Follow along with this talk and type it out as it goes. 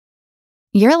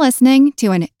You're listening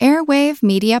to an Airwave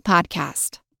Media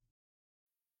Podcast.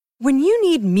 When you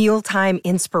need mealtime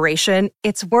inspiration,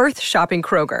 it's worth shopping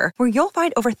Kroger, where you'll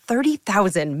find over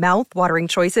 30,000 mouth-watering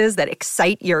choices that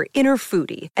excite your inner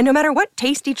foodie. And no matter what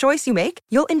tasty choice you make,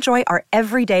 you'll enjoy our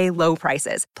everyday low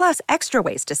prices, plus extra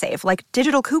ways to save, like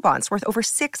digital coupons worth over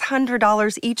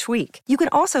 $600 each week. You can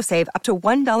also save up to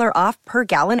 $1 off per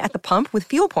gallon at the pump with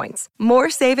fuel points.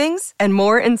 More savings and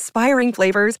more inspiring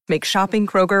flavors make shopping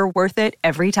Kroger worth it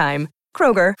every time.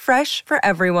 Kroger, fresh for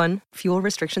everyone. Fuel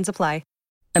restrictions apply.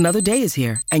 Another day is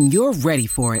here, and you're ready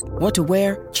for it. What to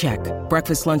wear? Check.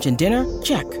 Breakfast, lunch, and dinner?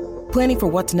 Check. Planning for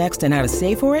what's next and how to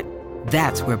save for it?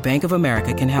 That's where Bank of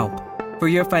America can help. For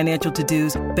your financial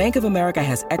to-dos, Bank of America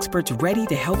has experts ready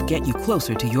to help get you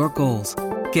closer to your goals.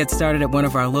 Get started at one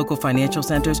of our local financial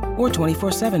centers or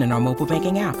 24/7 in our mobile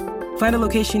banking app. Find a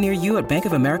location near you at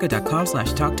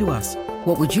bankofamerica.com/talktous.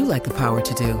 What would you like the power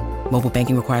to do? Mobile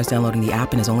banking requires downloading the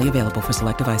app and is only available for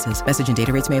select devices. Message and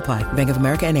data rates may apply. Bank of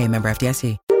America N.A., member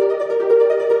FDIC.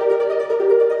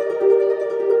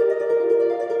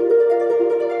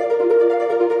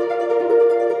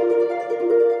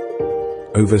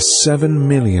 Over 7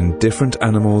 million different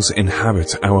animals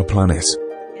inhabit our planet.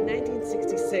 In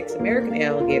 1966, American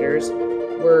alligators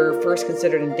were first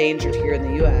considered endangered here in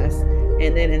the U.S.,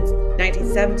 and then in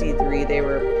 1973, they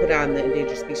were put on the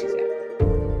Endangered Species Act.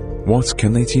 What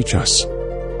can they teach us? Now,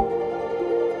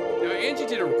 Angie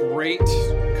did a great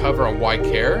cover on why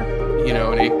care. You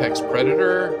know, an apex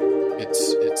predator,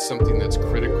 it's something that's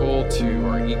critical to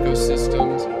our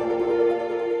ecosystems.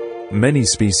 Many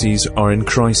species are in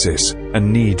crisis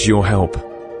and need your help.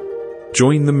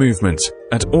 Join the movement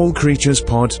at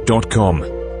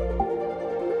allcreaturespod.com.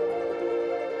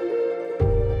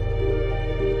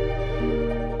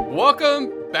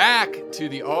 Welcome back to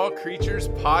the All Creatures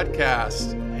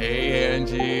Podcast. Hey,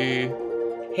 Angie.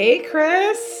 Hey,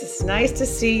 Chris. It's nice to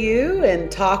see you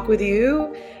and talk with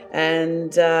you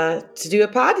and to do a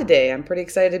pod today. I'm pretty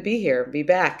excited to be here, be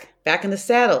back in the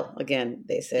saddle again,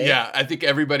 they say. Yeah, I think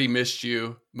everybody missed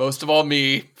you. Most of all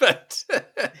me, but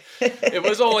it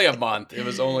was only a month.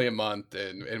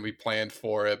 And we planned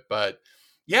for it. But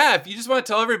yeah, if you just want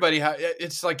to tell everybody how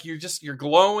it's like you're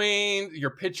glowing,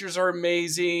 your pictures are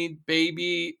amazing,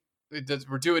 baby.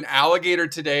 We're doing alligator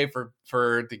today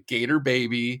for the gator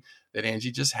baby that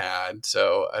Angie just had.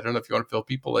 So I don't know if you want to fill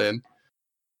people in.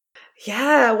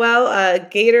 Yeah, well,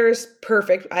 Gator's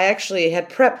perfect. I actually had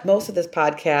prepped most of this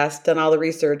podcast, done all the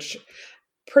research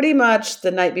pretty much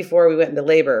the night before we went into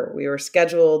labor. We were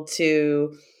scheduled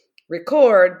to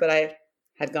record, but I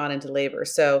had gone into labor.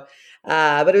 So,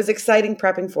 but it was exciting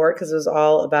prepping for it because it was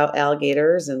all about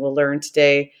alligators, and we'll learn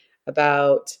today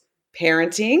about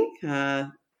parenting.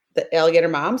 The alligator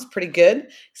mom's pretty good,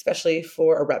 especially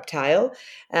for a reptile.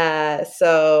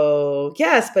 So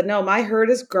yes, but no, my herd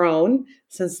has grown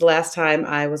since the last time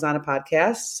I was on a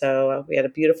podcast. So we had a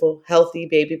beautiful, healthy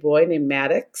baby boy named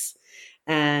Maddox,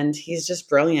 and he's just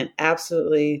brilliant.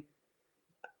 Absolutely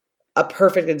a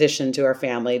perfect addition to our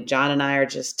family. John and I are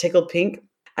just tickled pink.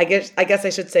 I guess I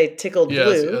should say tickled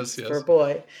blue for a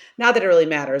boy. Not that it really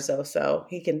matters though. So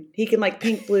he can like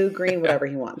pink, blue, green, whatever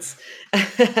he wants.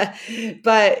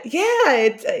 But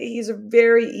yeah, he's a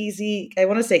very easy, I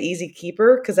want to say easy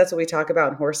keeper, because that's what we talk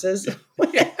about in horses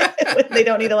when they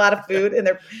don't need a lot of food and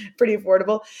they're pretty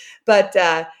affordable. But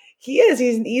he's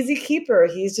an easy keeper.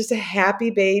 He's just a happy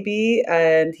baby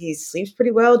and he sleeps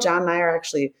pretty well. John and I are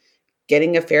actually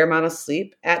getting a fair amount of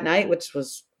sleep at night, which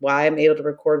was why I'm able to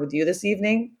record with you this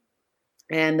evening.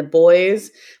 And the boys,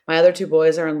 my other two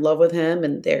boys, are in love with him,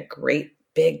 and they're great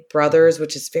big brothers,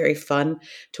 which is very fun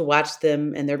to watch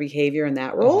them and their behavior in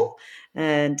that role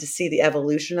and to see the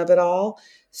evolution of it all.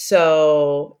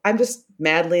 So I'm just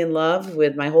madly in love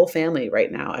with my whole family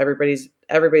right now. Everybody's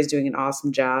doing an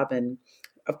awesome job. And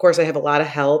of course I have a lot of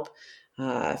help,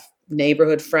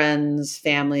 neighborhood friends,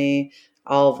 family,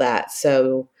 all of that.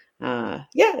 So yeah,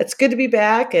 it's good to be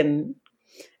back. And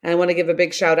I want to give a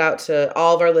big shout out to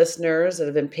all of our listeners that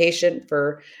have been patient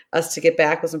for us to get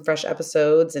back with some fresh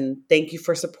episodes. And thank you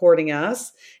for supporting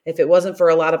us. If it wasn't for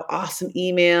a lot of awesome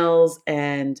emails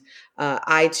and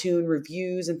iTunes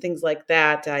reviews and things like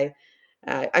that,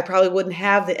 I probably wouldn't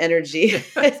have the energy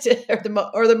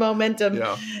or the momentum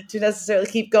to necessarily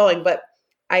keep going. But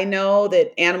I know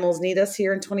that animals need us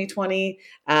here in 2020.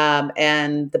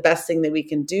 And the best thing that we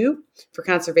can do for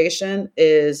conservation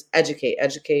is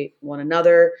educate one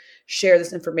another, share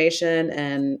this information.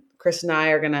 And Chris and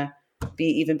I are going to be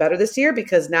even better this year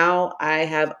because now I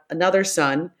have another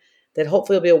son that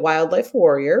hopefully will be a wildlife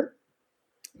warrior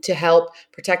to help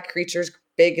protect creatures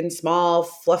big and small,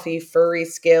 fluffy, furry,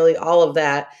 scaly, all of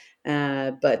that.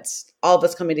 But all of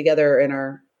us coming together in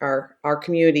our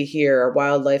community here, our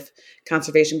wildlife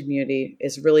conservation community,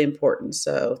 is really important.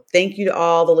 So thank you to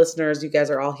all the listeners. You guys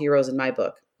are all heroes in my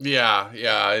book. Yeah.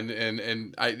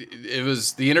 It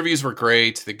was, the interviews were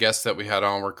great. The guests that we had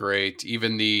on were great.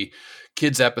 Even the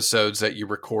kids episodes that you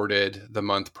recorded the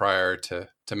month prior to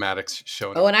Maddox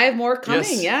showing up. Oh, and I have more coming.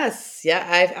 Yes. Yeah.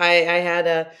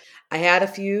 I had a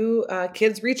few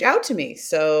kids reach out to me.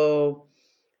 So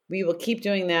we will keep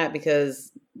doing that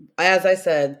because, as I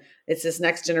said, it's this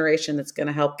next generation that's going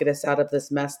to help get us out of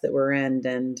this mess that we're in.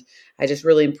 And I just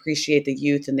really appreciate the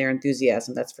youth and their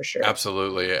enthusiasm. That's for sure.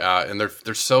 Absolutely. And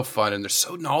they're so fun and they're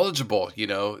so knowledgeable, you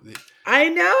know. I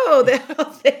know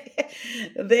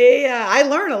I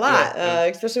learn a lot,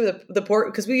 especially with the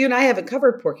pork, because you and I haven't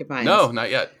covered porcupines. No, not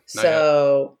yet.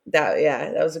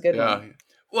 That was a good one.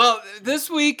 Well, this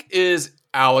week is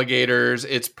alligators.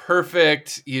 It's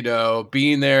perfect, you know,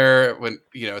 being there when,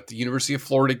 you know, at the University of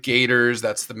Florida Gators,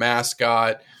 that's the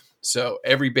mascot. So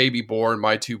every baby born,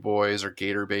 my 2 boys are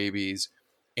gator babies.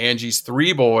 Angie's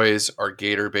 3 boys are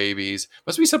gator babies.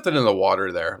 Must be something in the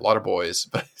water there. A lot of boys,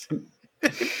 but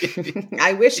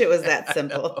I wish it was that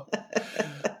simple.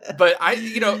 But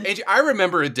Angie, I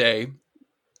remember a day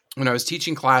when I was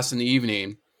teaching class in the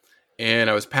evening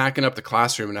and I was packing up the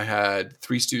classroom and I had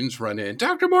 3 students run in.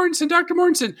 Dr.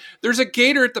 Mortensen, there's a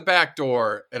gator at the back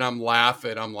door. And I'm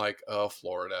laughing. I'm like, oh,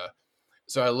 Florida.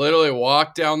 So I literally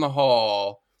walked down the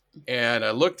hall and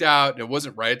I looked out and it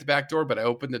wasn't right at the back door, but I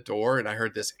opened the door and I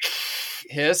heard this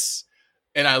hiss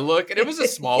and I look and it was a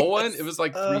small one. It was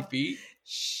like 3 feet.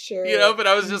 Sure. You know, but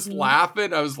I was just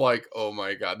laughing. I was like, oh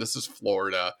my God, this is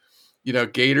Florida. You know,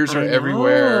 gators are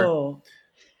everywhere.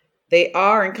 They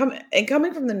are. And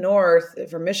coming from the north,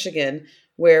 from Michigan,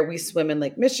 where we swim in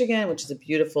Lake Michigan, which is a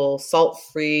beautiful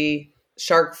salt-free,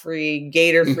 shark-free,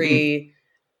 gator-free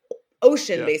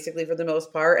ocean, basically, for the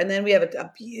most part. And then we have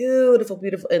a beautiful,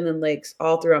 beautiful inland lakes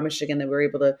all throughout Michigan that we're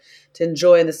able to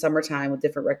enjoy in the summertime with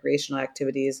different recreational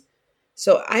activities.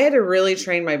 So I had to really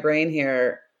train my brain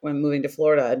here when moving to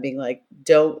Florida and being like,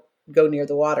 don't go near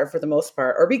the water for the most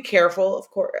part, or be careful, of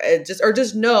course,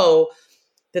 just know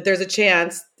that there's a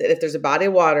chance that if there's a body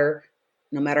of water,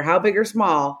 no matter how big or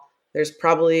small, there's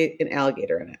probably an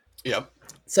alligator in it. Yep.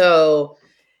 So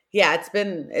yeah, it's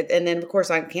been, and then of course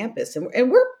on campus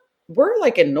and we're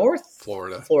like in North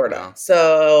Florida. Yeah.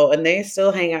 So, and they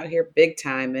still hang out here big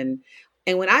time. And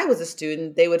when I was a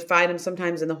student, they would find them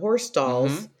sometimes in the horse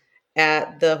stalls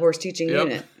at the horse teaching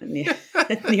unit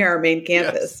near our main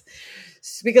campus,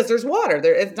 because there's water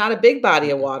there. It's not a big body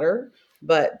of water,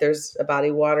 but there's a body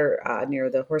of water near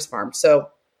the horse farm. So,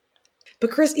 but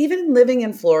Chris, even living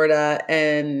in Florida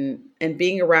and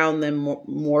being around them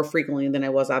more frequently than I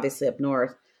was obviously up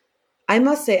north, I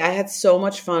must say I had so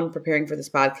much fun preparing for this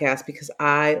podcast because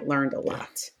I learned a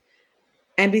lot.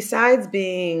 And besides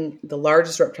being the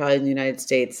largest reptile in the United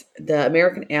States, the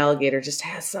American alligator just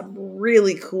has some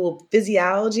really cool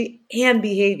physiology and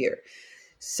behavior.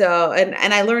 So,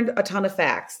 and I learned a ton of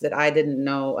facts that I didn't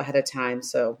know ahead of time.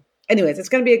 So anyways, it's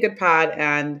going to be a good pod.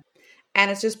 And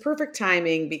it's just perfect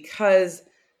timing because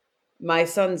my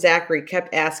son Zachary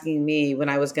kept asking me when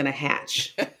I was going to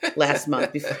hatch last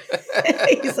month. Before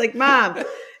he's like, Mom,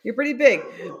 you're pretty big.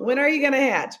 When are you going to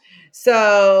hatch?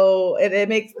 So it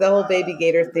makes the whole baby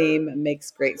gator theme makes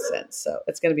great sense. So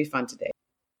it's going to be fun today.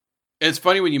 It's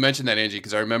funny when you mentioned that, Angie,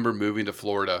 because I remember moving to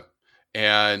Florida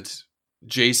and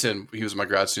Jason, he was my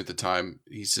grad student at the time.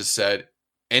 He just said,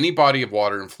 any body of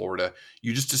water in Florida,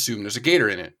 you just assume there's a gator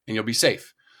in it and you'll be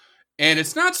safe. And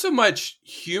it's not so much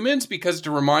humans, because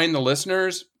to remind the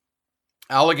listeners,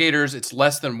 alligators, it's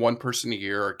less than 1 person a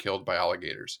year are killed by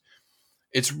alligators.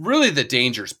 It's really the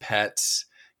dangerous pets,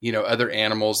 you know, other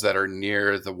animals that are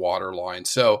near the water line.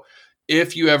 So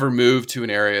if you ever move to an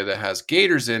area that has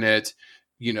gators in it,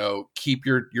 you know, keep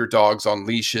your dogs on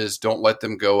leashes. Don't let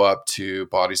them go up to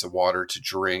bodies of water to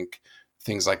drink,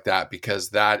 things like that, because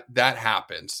that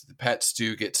happens. The pets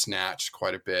do get snatched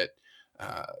quite a bit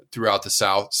throughout the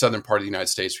southern part of the United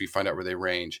States. We find out where they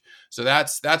range. So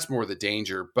that's more the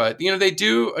danger. But, you know, they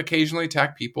do occasionally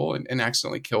attack people and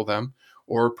accidentally kill them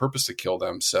or purposely kill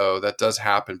them. So that does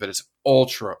happen, but it's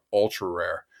ultra, ultra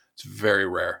rare. It's very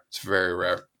rare. It's very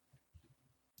rare.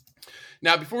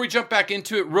 Now, before we jump back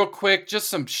into it real quick, just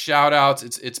some shout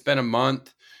outs. It's been a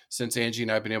month since Angie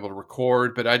and I have been able to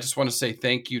record, but I just want to say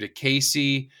thank you to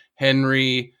Casey,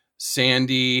 Henry,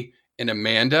 Sandy, and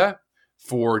Amanda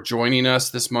for joining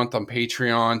us this month on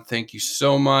Patreon. Thank you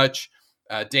so much.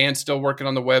 Dan's still working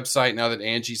on the website now that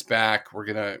Angie's back. We're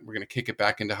gonna kick it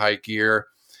back into high gear.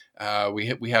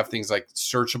 We have things like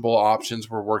searchable options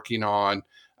we're working on.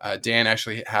 Dan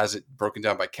actually has it broken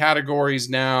down by categories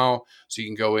now. So you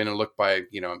can go in and look by,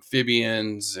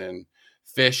 amphibians and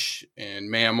fish and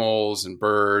mammals and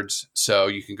birds. So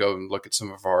you can go and look at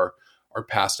some of our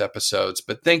past episodes.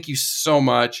 But thank you so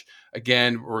much.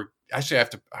 Again,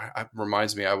 it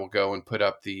reminds me, I will go and put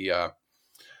up the,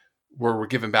 where we're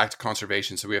giving back to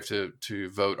conservation. So we have to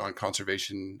vote on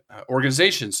conservation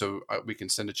organizations so we can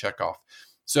send a check off.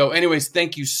 So anyways,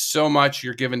 thank you so much.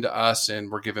 You're giving to us and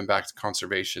we're giving back to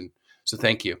conservation. So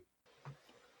thank you.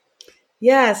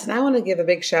 Yes. And I want to give a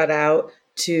big shout out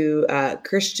to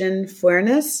Christian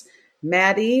Fuernes,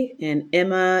 Maddie, and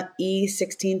Emma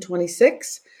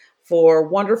E1626 for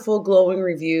wonderful glowing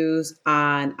reviews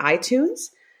on iTunes.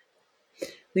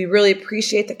 We really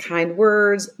appreciate the kind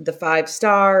words, the 5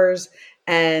 stars,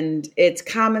 and it's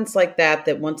comments like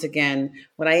that once again,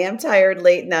 when I am tired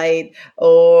late night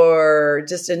or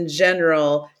just in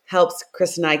general, helps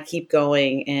Chris and I keep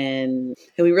going. And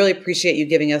we really appreciate you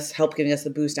giving us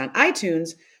the boost on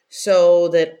iTunes so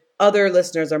that other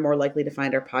listeners are more likely to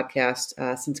find our podcast.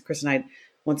 Since Chris and I,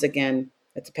 once again,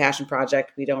 it's a passion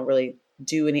project. We don't really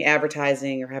do any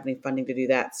advertising or have any funding to do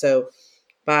that. So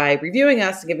by reviewing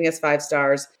us and giving us 5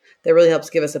 stars, that really helps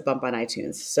give us a bump on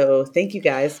iTunes. So thank you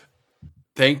guys.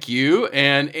 Thank you.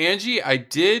 And Angie, I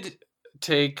did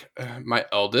take my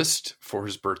eldest for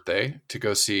his birthday to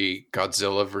go see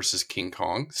Godzilla versus King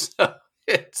Kong. So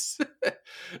it's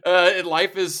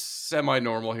life is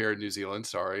semi-normal here in New Zealand.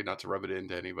 Sorry, not to rub it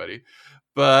into anybody.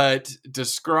 But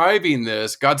describing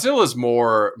this, Godzilla is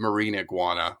more marine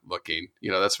iguana looking.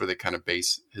 That's where they kind of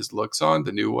base his looks on,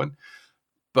 the new one.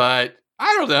 But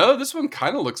I don't know. This one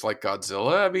kind of looks like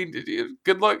Godzilla. I mean,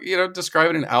 good luck,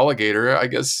 describing an alligator. I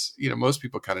guess, most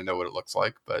people kind of know what it looks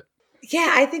like, but.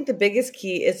 Yeah, I think the biggest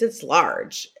key is it's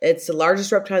large. It's the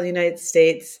largest reptile in the United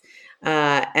States.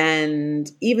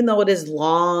 And even though it is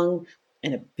long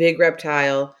and a big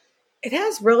reptile, it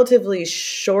has relatively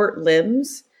short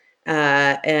limbs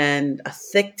and a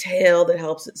thick tail that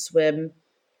helps it swim.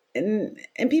 And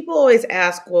people always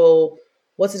ask, well,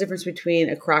 what's the difference between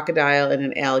a crocodile and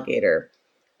an alligator?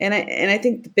 And I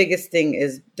think the biggest thing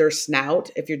is their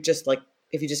snout. If you just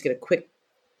get a quick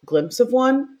glimpse of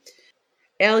one,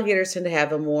 alligators tend to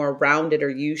have a more rounded or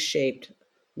U-shaped,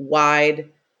 wide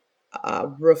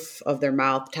roof of their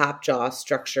mouth, top jaw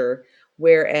structure,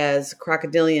 whereas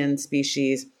crocodilian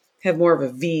species have more of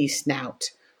a V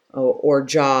snout or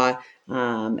jaw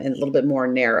and a little bit more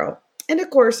narrow. And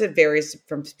of course, it varies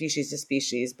from species to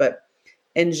species, but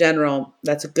in general,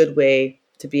 that's a good way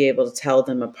to be able to tell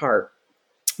them apart.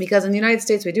 Because in the United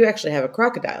States, we do actually have a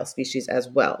crocodile species as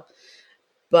well.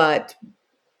 But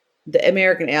the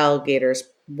American alligator is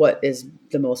what is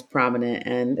the most prominent.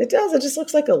 And it just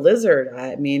looks like a lizard.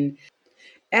 I mean,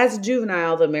 as a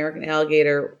juvenile, the American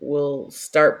alligator will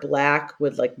start black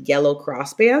with like yellow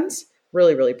crossbands.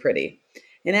 Really, really pretty.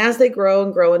 And as they grow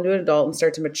into an adult and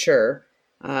start to mature,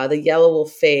 the yellow will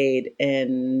fade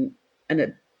and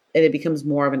it becomes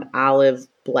more of an olive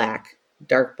black,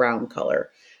 dark brown color.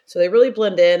 So they really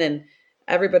blend in, and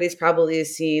everybody's probably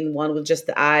seen one with just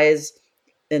the eyes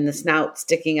and the snout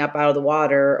sticking up out of the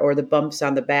water or the bumps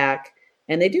on the back.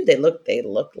 And they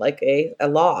look like a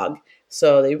log.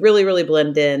 So they really, really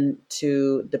blend in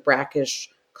to the brackish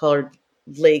colored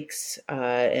lakes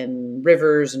and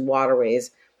rivers and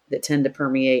waterways that tend to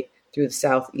permeate through the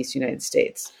Southeast United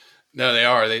States. No, they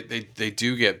are. They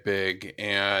do get big.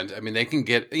 And I mean, they can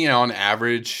get, on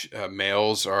average,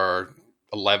 males are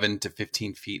 11 to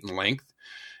 15 feet in length,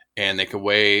 and they can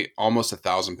weigh almost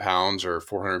 1,000 pounds or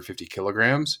 450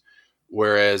 kilograms.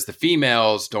 Whereas the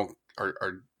females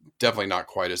are definitely not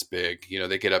quite as big.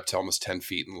 They get up to almost 10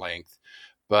 feet in length.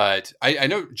 But I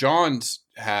know John's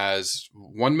has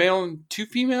 1 male and 2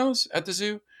 females at the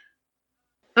zoo.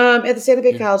 At the Santa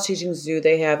Fe College Teaching Zoo,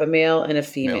 they have a male and a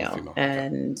female.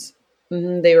 And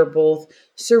they were both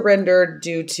surrendered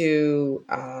due to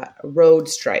road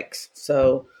strikes.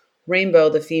 So Rainbow,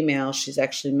 the female, she's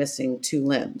actually missing 2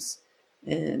 limbs.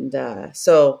 And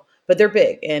but they're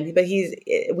big. But he's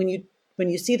when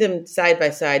you see them side by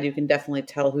side, you can definitely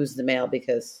tell who's the male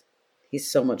because he's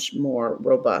so much more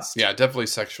robust. Yeah, definitely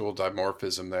sexual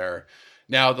dimorphism there.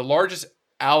 Now, the largest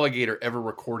alligator ever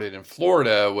recorded in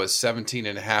Florida was 17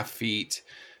 and a half feet,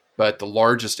 but the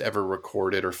largest ever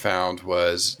recorded or found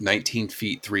was 19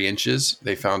 feet, 3 inches.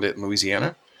 They found it in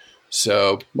Louisiana.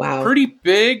 So wow, pretty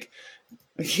big.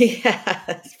 Yeah,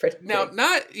 that's pretty now, big.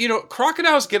 Not,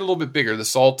 crocodiles get a little bit bigger. The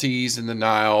Salties and the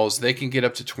Niles, they can get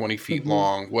up to 20 feet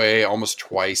long, weigh almost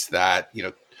twice that,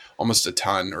 almost a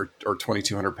ton or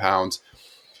 2,200 pounds.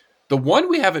 The one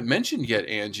we haven't mentioned yet,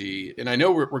 Angie, and I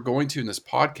know we're going to in this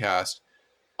podcast,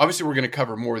 obviously we're going to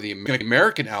cover more of the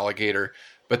American alligator,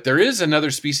 but there is another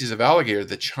species of alligator,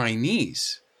 the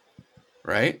Chinese,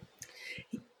 right?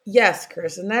 Yes,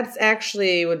 Chris. And that's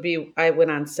actually I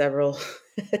went on several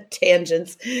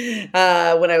tangents when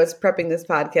I was prepping this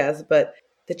podcast, but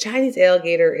the Chinese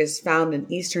alligator is found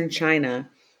in eastern China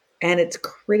and it's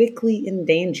critically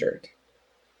endangered,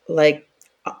 like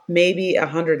maybe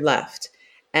 100 left.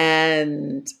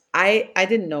 And I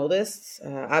didn't know this.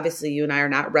 Obviously, you and I are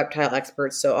not reptile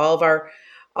experts, so all of our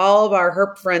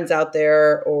herp friends out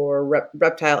there or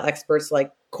reptile experts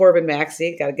like Corbin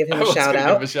Maxey, got to give him a shout out.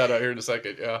 Give him a shout out here in a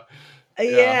second.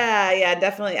 Yeah,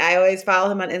 definitely. I always follow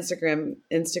him on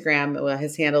Instagram. Well,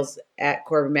 his handle's at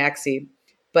Corbin Maxey,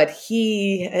 but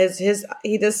he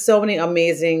does so many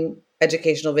amazing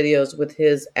educational videos with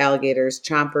his alligators,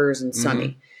 Chompers and Sunny.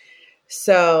 Mm-hmm.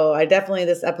 So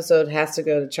this episode has to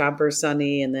go to Chompers,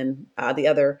 Sunny, and then the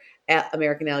other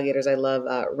American alligators I love,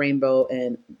 Rainbow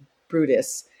and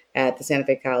Brutus at the Santa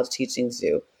Fe College Teaching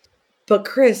Zoo. But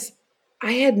Chris,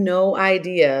 I had no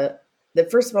idea that,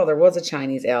 first of all, there was a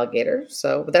Chinese alligator.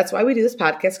 But that's why we do this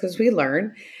podcast, because we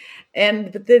learn.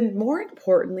 But then more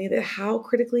importantly, that how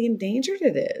critically endangered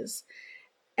it is.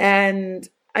 And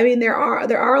I mean, there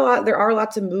are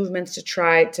lots of movements to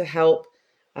try to help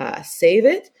save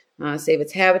it. Save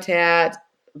its habitat,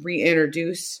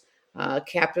 reintroduce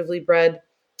captively bred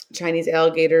Chinese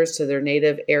alligators to their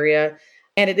native area.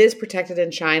 And it is protected in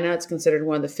China. It's considered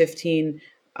one of the 15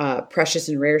 precious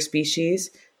and rare species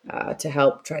to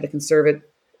help try to conserve it.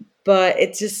 But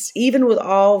it's just, even with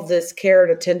all this care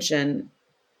and attention,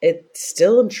 it's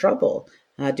still in trouble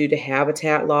due to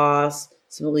habitat loss,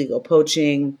 some illegal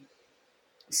poaching.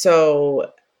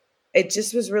 So it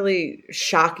just was really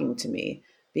shocking to me,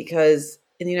 because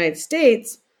in the United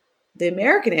States, the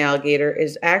American alligator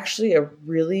is actually a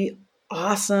really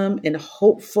awesome and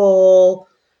hopeful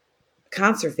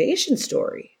conservation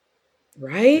story,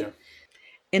 right? Yeah.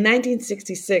 In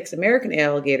 1966, American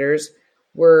alligators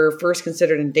were first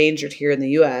considered endangered here in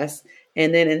the U.S.,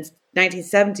 and then in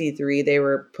 1973, they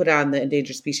were put on the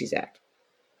Endangered Species Act.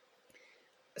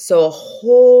 So a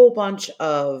whole bunch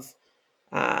of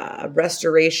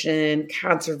restoration,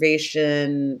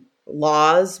 conservation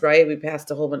laws, right? We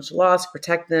passed a whole bunch of laws to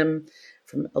protect them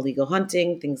from illegal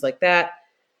hunting, things like that.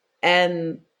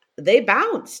 And they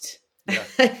bounced. Yeah,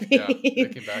 they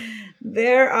came back.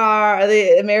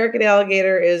 The American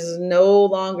alligator is no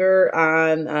longer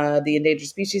on the Endangered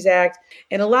Species Act.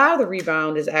 And a lot of the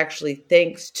rebound is actually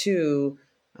thanks to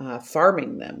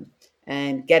farming them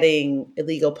and getting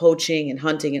illegal poaching and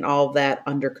hunting and all of that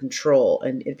under control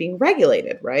and it being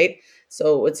regulated, right?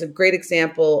 So it's a great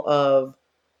example of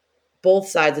both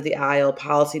sides of the aisle,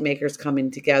 policymakers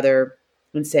coming together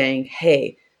and saying,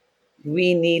 hey,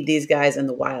 we need these guys in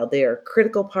the wild. They are a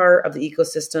critical part of the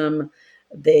ecosystem.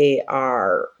 They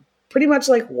are pretty much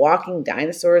like walking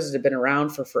dinosaurs that have been around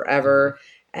for forever.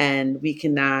 And we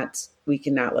cannot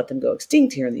let them go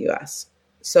extinct here in the U.S.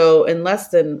 So in less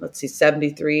than,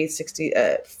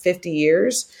 50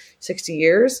 years,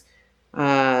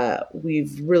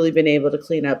 we've really been able to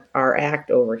clean up our act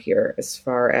over here as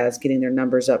far as getting their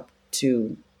numbers up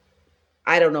to,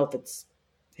 I don't know if it's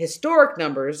historic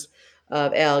numbers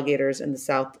of alligators in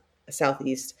the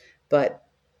southeast, but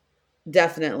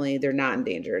definitely they're not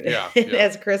endangered. Yeah.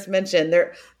 As Chris mentioned,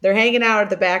 they're hanging out at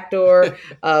the back door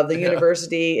of the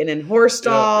university and in horse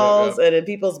stalls and in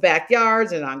people's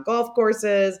backyards and on golf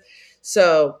courses.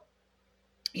 So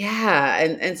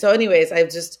and so anyways, I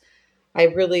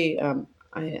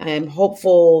am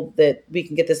hopeful that we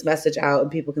can get this message out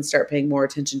and people can start paying more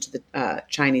attention to the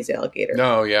Chinese alligator.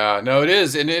 No, it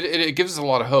is. And it gives us a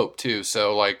lot of hope too.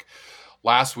 So like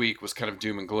last week was kind of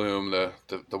doom and gloom. The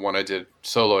one I did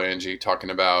solo, Angie, talking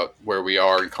about where we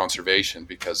are in conservation,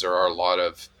 because there are a lot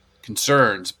of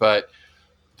concerns, but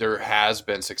there has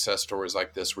been success stories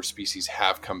like this where species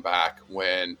have come back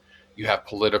when you have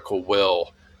political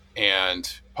will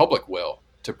and public will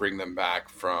to bring them back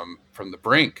from the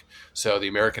brink. So the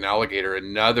American alligator,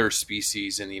 another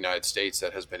species in the United States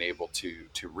that has been able to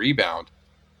rebound.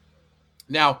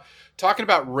 Now, talking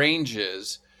about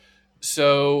ranges,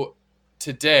 so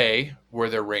today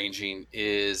where they're ranging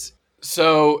is,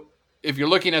 so if you're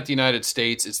looking at the United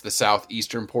States, it's the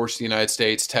southeastern portion of the United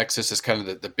States. Texas is kind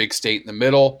of the big state in the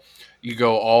middle. You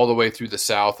go all the way through the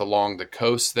south along the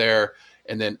coast there,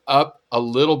 and then up a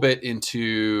little bit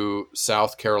into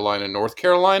South Carolina, North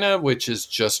Carolina, which is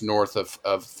just north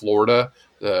of Florida,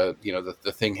 the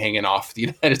thing hanging off the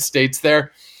United States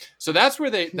there. So that's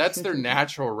their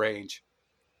natural range.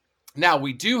 Now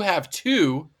we do have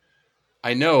two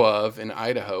I know of in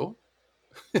Idaho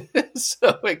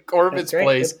So at Corbin's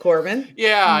place. With Corbin.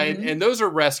 Yeah, and those are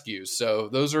rescues. So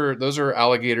those are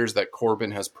alligators that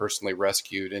Corbin has personally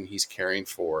rescued and he's caring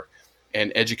for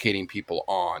and educating people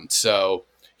on. So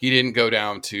he didn't go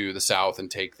down to the south and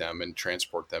take them and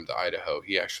transport them to Idaho.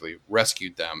 He actually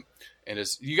rescued them. And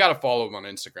you got to follow him on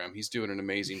Instagram. He's doing an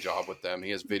amazing job with them.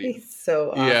 He has video. He's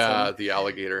so awesome. Yeah, the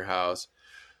alligator house.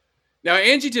 Now,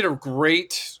 Angie did a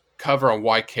great cover on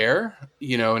why care.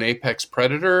 An apex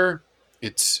predator.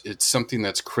 It's something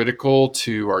that's critical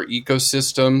to our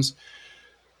ecosystems.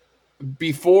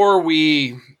 Before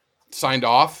we signed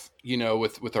off,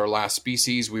 with our last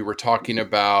species, we were talking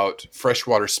about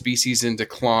freshwater species in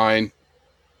decline.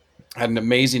 Had an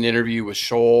amazing interview with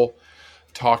Shoal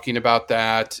talking about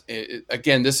that.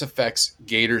 Again, this affects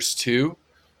gators too,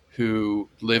 who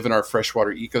live in our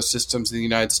freshwater ecosystems in the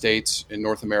United States and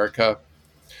North America.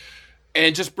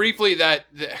 And just briefly,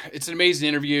 it's an amazing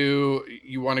interview.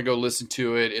 You want to go listen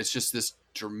to it. It's just this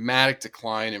dramatic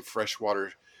decline in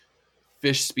freshwater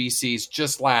fish species.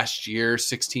 Just last year,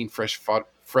 16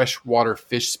 freshwater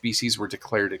fish species were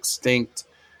declared extinct.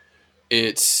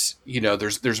 It's,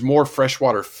 there's more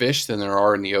freshwater fish than there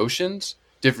are in the oceans.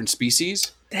 Different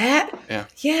species. That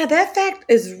fact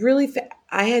is really.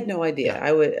 I had no idea.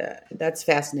 Yeah. That's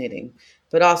fascinating,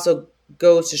 but also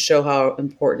goes to show how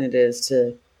important it is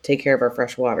to take care of our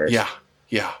fresh waters.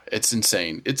 Yeah, it's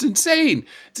insane.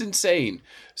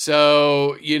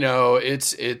 So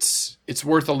it's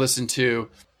worth a listen to,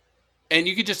 and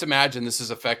you could just imagine this is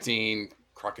affecting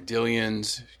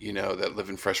crocodilians, that live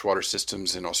in freshwater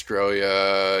systems in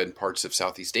Australia and parts of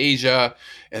Southeast Asia.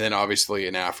 And then obviously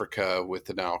in Africa with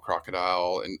the Nile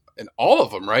crocodile and all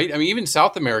of them, right? I mean, even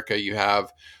South America, you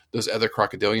have those other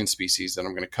crocodilian species that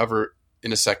I'm going to cover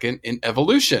in a second in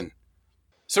evolution.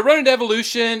 So running to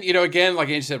evolution, again, like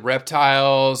Angie said,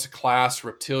 reptiles, class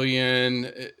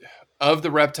reptilian. Of the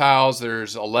reptiles,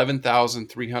 there's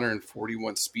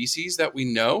 11,341 species that we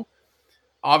know.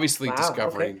 Obviously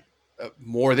discovering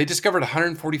more. They discovered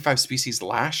 145 species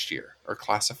last year, or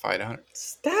classified 100.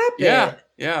 Stop it.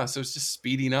 Yeah. So it's just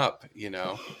speeding up,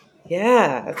 Yeah,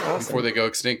 that's awesome. Before they go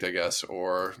extinct, I guess,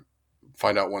 or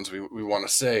find out ones we want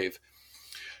to save.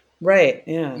 Right,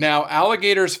 yeah. Now,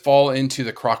 alligators fall into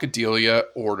the Crocodilia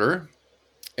order,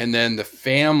 and then the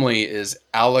family is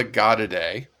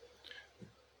Alligatidae.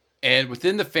 And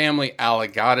within the family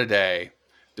Alligatidae,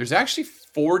 there's actually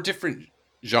 4 different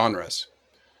genres.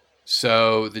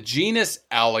 So the genus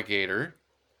alligator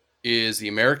is the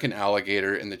American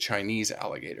alligator and the Chinese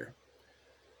alligator.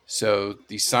 So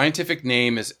the scientific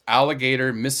name is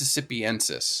Alligator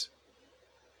mississippiensis,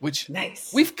 which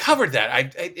we've covered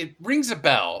that. It rings a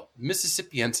bell.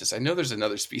 Mississippiensis. I know there's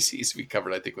another species we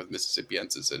covered, I think, with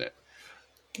mississippiensis in it.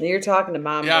 You're talking to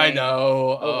Mom. Yeah, I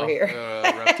know. Over here.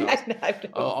 Reptiles.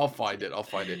 I'll find it.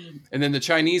 And then the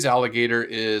Chinese alligator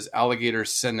is Alligator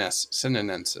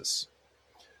sinensis.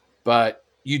 But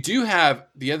you do have,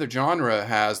 the other genre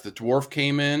has the dwarf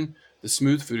caiman, the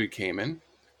smooth-footed caiman,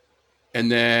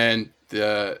 and then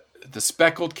the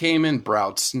speckled caiman,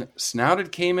 browed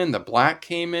snouted caiman, the black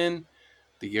caiman,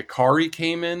 the Yakari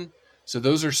caiman. So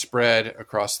those are spread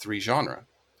across 3 genera.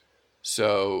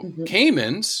 So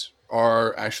caimans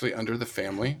are actually under the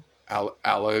family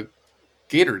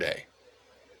Alligatidae.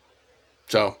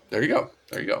 So there you go.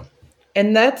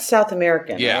 And that's South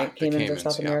American, right? Caimans are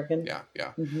South American? Yeah.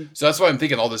 Mm-hmm. So that's why I'm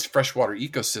thinking all those freshwater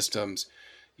ecosystems,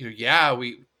 we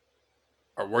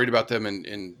are worried about them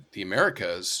in the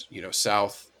Americas,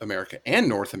 South America and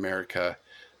North America.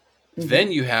 Mm-hmm.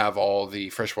 Then you have all the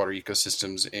freshwater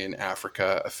ecosystems in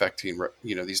Africa affecting,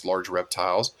 these large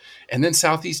reptiles. And then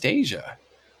Southeast Asia,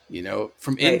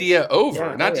 from India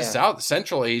over, not just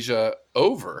Central Asia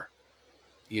over,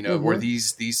 where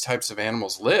these types of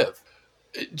animals live.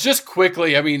 Just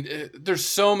quickly, I mean, there's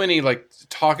so many, like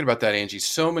talking about that, Angie,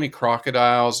 so many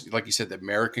crocodiles, like you said, the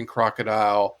American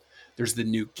crocodile, there's the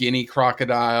New Guinea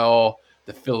crocodile,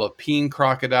 the Philippine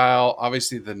crocodile,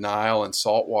 obviously the Nile and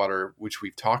saltwater, which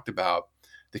we've talked about,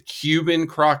 the Cuban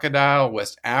crocodile,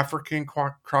 West African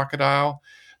crocodile,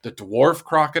 the dwarf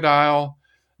crocodile.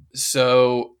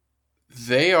 So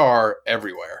they are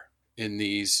everywhere in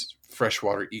these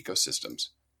freshwater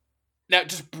ecosystems. Now,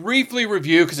 just briefly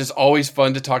review, because it's always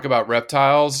fun to talk about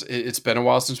reptiles. It's been a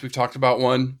while since we've talked about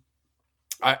one.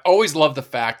 I always love the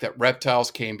fact that reptiles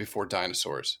came before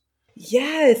dinosaurs.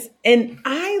 Yes. And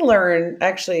I learned,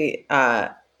 actually,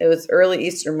 it was early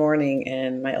Easter morning,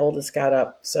 and my oldest got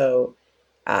up. So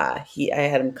I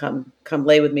had him come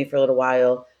lay with me for a little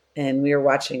while, and we were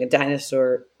watching a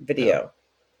dinosaur video.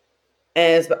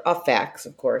 And it's all facts,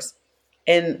 of course.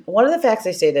 And one of the facts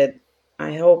they stated,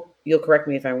 I hope you'll correct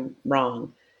me if I'm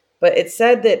wrong, but it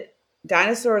said that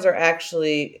dinosaurs are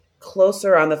actually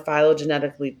closer on the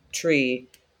phylogenetically tree,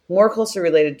 more closely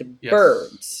related to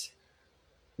birds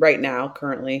right now,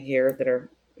 currently here that are,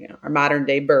 our modern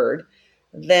day bird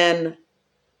than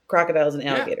crocodiles and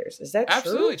alligators. Is that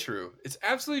absolutely true? It's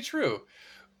absolutely true.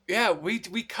 Yeah, we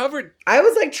covered. I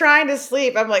was like trying to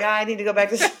sleep. I'm like, I need to go back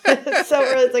to sleep. So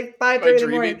early. It's like 5:30 in the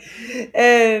morning,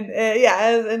 and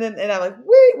and I'm like,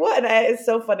 wait, what? And it's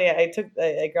so funny. I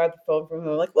grabbed the phone from him.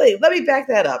 I'm like, wait, let me back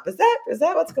that up. Is that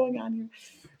what's going on here?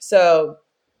 So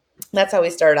that's how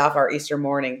we started off our Easter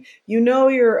morning.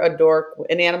 You're a dork,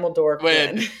 an animal dork,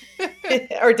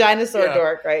 or dinosaur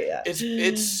dork, right? Yeah,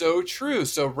 it's so true.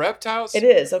 So reptiles. It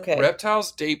is okay.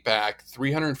 Reptiles date back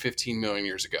 315 million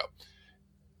years ago.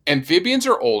 Amphibians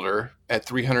are older at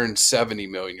 370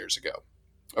 million years ago.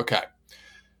 Okay.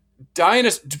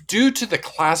 Due to the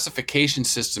classification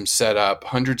system set up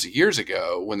hundreds of years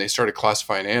ago, when they started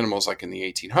classifying animals like in the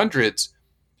 1800s,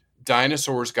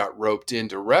 dinosaurs got roped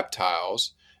into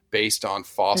reptiles based on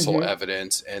fossil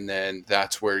evidence. And then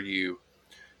that's where you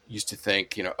used to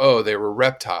think, they were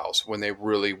reptiles when they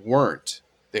really weren't.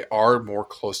 They are more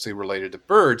closely related to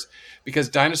birds because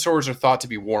dinosaurs are thought to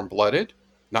be warm-blooded,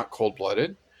 not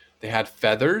cold-blooded. They had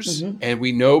feathers, and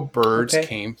we know birds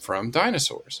came from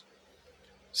dinosaurs.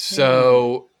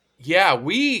 So,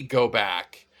 we go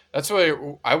back. That's why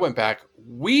I went back.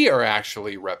 We are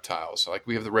actually reptiles. Like,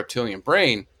 we have the reptilian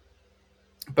brain,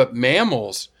 but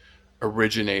mammals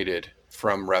originated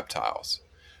from reptiles.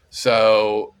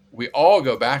 So, we all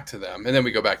go back to them, and then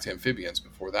we go back to amphibians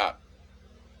before that.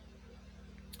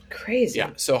 Crazy.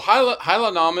 Yeah. So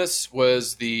Hylonomus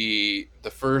was the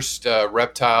first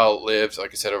reptile lived,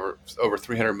 like I said, over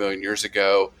 300 million years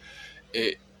ago.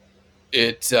 It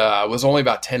was only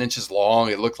about 10 inches long.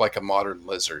 It looked like a modern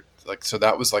lizard. So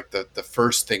that was like the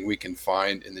first thing we can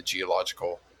find in the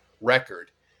geological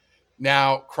record.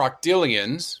 Now,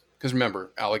 crocodilians, because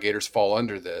remember, alligators fall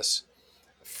under this,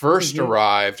 first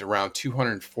arrived around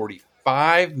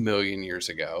 245 million years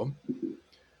ago.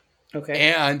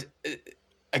 Okay. And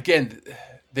again,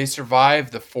 they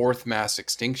survived the fourth mass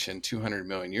extinction 200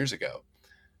 million years ago.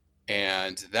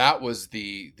 And that was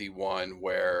the one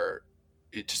where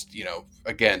it just,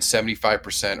 again,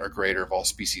 75% or greater of all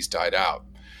species died out.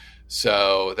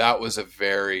 So that was a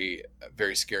very,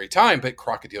 very scary time, but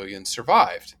crocodilians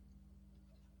survived.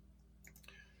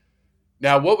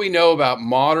 Now, what we know about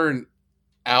modern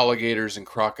alligators and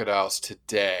crocodiles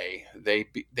today,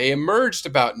 they emerged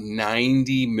about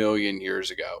 90 million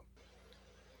years ago.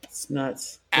 It's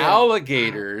nuts.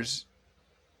 Alligators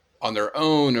on their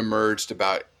own emerged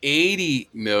about 80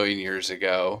 million years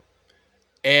ago.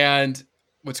 And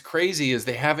what's crazy is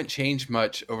they haven't changed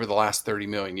much over the last 30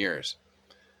 million years.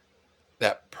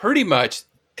 That pretty much...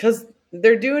 Because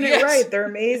they're doing it right. They're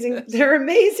amazing. They're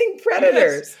amazing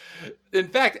predators. Yes. In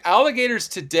fact, alligators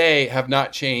today have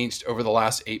not changed over the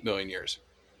last 8 million years.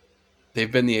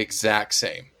 They've been the exact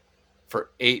same for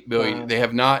 8 billion. Wow. They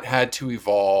have not had to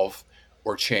evolve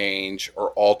or change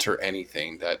or alter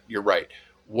anything. That you're right.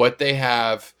 What they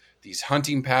have, these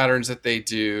hunting patterns that they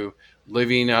do,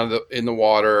 living in the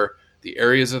water, the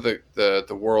areas of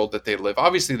the world that they live.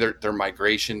 Obviously, their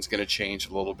migration is going to change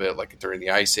a little bit. Like during the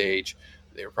Ice Age,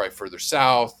 they were probably further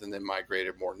south and then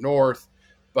migrated more north.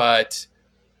 But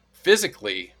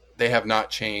physically, they have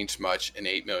not changed much in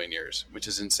 8 million years, which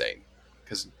is insane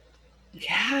because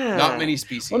not many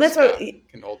species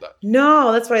can hold that.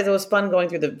 No, that's why it was fun going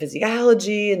through the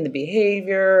physiology and the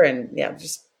behavior and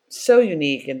just so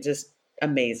unique and just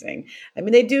amazing. I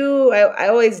mean, they do. I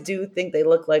always do think they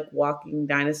look like walking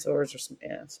dinosaurs or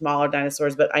smaller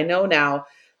dinosaurs, but I know now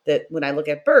that when I look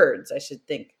at birds, I should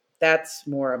think that's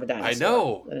more of a dinosaur. I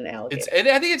know. Than an alligator. And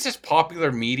I think it's just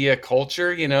popular media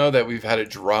culture, that we've had it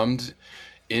drummed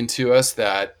into us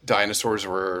that dinosaurs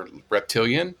were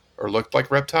reptilian or looked like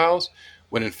reptiles,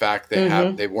 when in fact they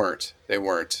weren't. They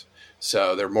weren't.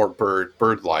 So they're more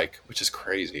bird-like, which is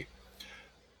crazy.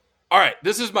 All right,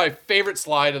 this is my favorite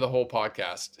slide of the whole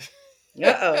podcast.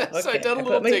 Okay. So I done a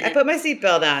little digging. I put my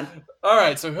seatbelt on. All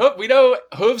right, so we know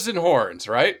hooves and horns,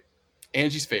 right?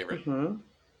 Angie's favorite. Mm-hmm.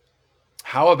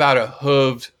 How about a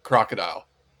hooved crocodile?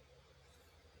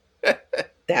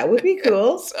 That would be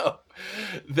cool. So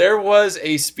there was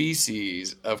a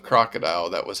species of crocodile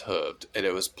that was hooved, and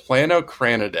it was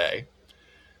Planocranidae.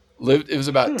 It was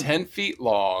about 10 feet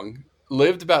long,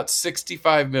 lived about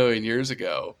 65 million years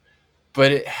ago,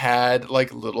 but it had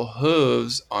like little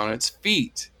hooves on its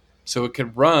feet, so it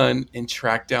could run and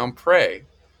track down prey.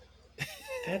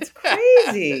 That's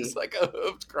crazy. It's like a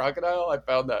hooved crocodile. I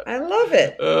found that. I love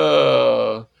it.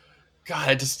 God,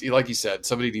 I just, like you said,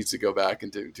 somebody needs to go back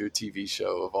and do a TV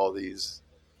show of all these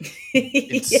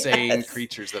insane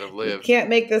creatures that have You lived. can't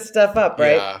make this stuff up,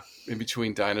 right? Yeah, in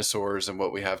between dinosaurs and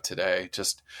what we have today.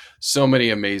 Just so many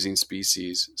amazing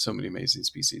species. So many amazing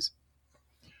species.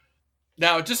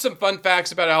 Now, just some fun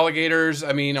facts about alligators.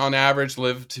 I mean, on average,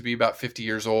 live to be about 50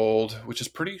 years old, which is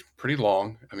pretty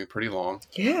long. I mean, pretty long.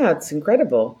 Yeah, it's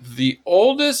incredible. The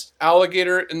oldest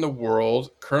alligator in the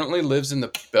world currently lives in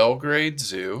the Belgrade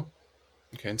Zoo,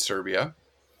 in Serbia.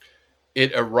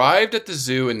 It arrived at the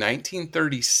zoo in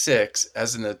 1936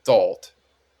 as an adult.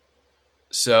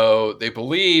 So they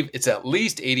believe it's at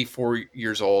least 84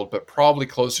 years old, but probably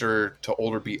closer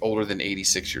to be older than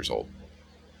 86 years old.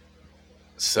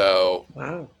 So,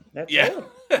 wow, that's yeah.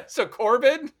 So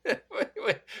Corbin, if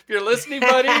you're listening,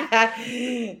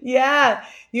 buddy, yeah,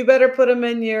 you better put them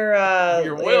in your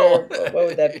will. What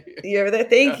would that?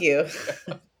 Thank you.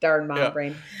 Darn mom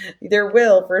brain. Their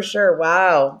will for sure.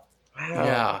 Wow.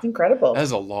 Yeah, that's incredible. That is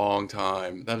a long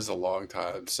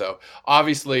time. So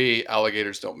obviously,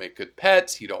 alligators don't make good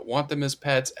pets. You don't want them as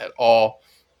pets at all.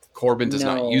 Corbin does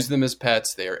not use them as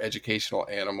pets. They are educational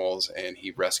animals, and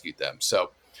he rescued them. So.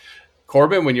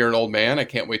 Corbin, when you're an old man, I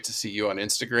can't wait to see you on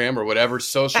Instagram or whatever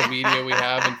social media we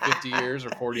have in 50 years or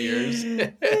 40 years.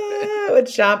 With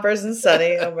Chompers and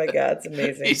Sunny. Oh my God, it's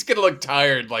amazing. He's going to look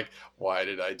tired, like, why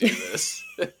did I do this?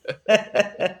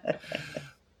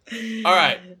 All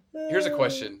right, here's a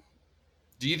question.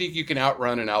 Do you think you can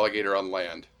outrun an alligator on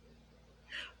land?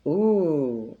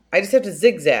 Ooh, I just have to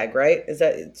zigzag, right? Is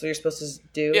that what you're supposed to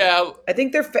do? Yeah, I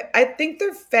think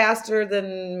they're faster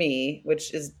than me,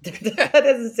 which is that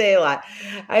doesn't say a lot.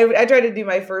 I tried to do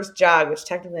my first jog, which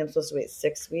technically I'm supposed to wait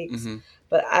 6 weeks,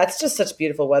 but it's just such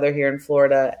beautiful weather here in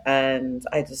Florida, and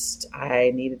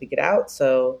I needed to get out.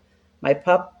 So my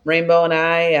pup Rainbow and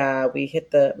I we hit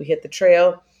the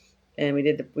trail. And we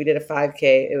did a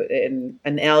 5K, and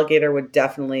an alligator would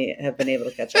definitely have been able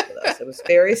to catch up with us. It was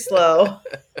very slow,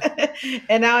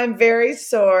 and now I'm very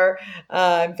sore.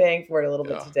 I'm paying for it a little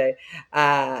bit today.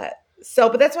 But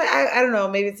that's why I don't know.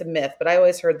 Maybe it's a myth, but I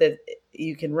always heard that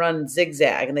you can run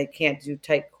zigzag and they can't do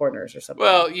tight corners or something.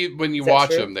 Well, when you watch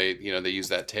them, they use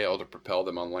that tail to propel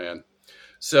them on land.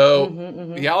 So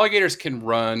the alligators can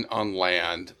run on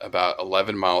land about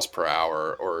 11 miles per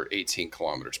hour or 18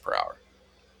 kilometers per hour.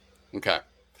 Okay.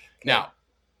 Now,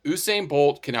 Usain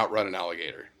Bolt can outrun an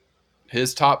alligator.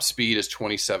 His top speed is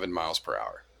 27 miles per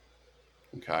hour.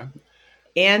 Okay.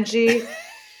 Angie,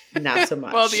 not so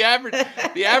much. Well, the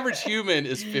average human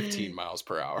is 15 miles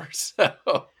per hour. So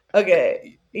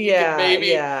okay.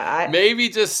 Yeah. Maybe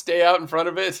just stay out in front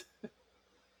of it.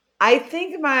 I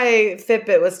think my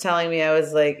Fitbit was telling me, I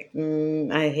was like,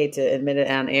 I hate to admit it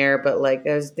on air, but like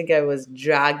I was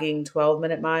jogging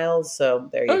 12-minute miles. So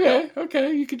there you go.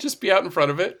 Okay. You could just be out in front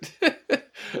of it.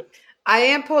 I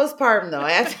am postpartum though.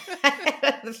 I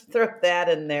have to throw that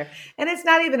in there. And it's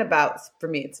not even about, for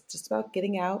me, it's just about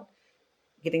getting out,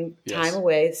 getting time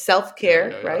away,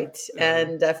 self-care, right? Yeah.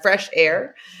 And fresh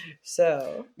air.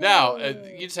 So now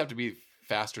you just have to be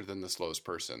faster than the slowest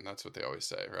person. That's what they always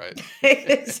say, right?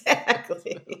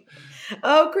 Exactly.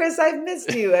 Oh, Chris, I've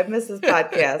missed you. I've missed this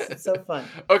podcast. It's so fun.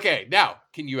 Okay, now,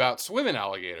 can you outswim an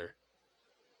alligator?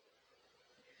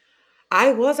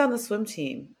 I was on the swim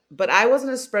team, but I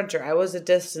wasn't a sprinter. I was a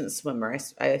distance swimmer.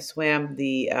 I swam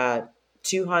the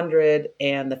 200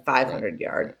 and the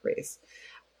 500-yard race.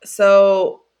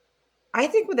 So I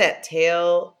think with that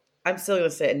tail, I'm still going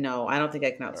to say no. I don't think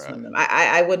I can outswim them.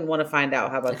 I wouldn't want to find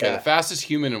out. How about that? The fastest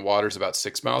human in water is about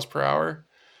 6 miles per hour.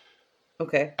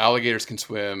 Okay. Alligators can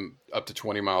swim up to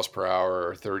 20 miles per hour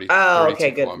or 32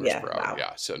 kilometers per hour. Wow.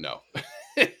 Yeah, so no.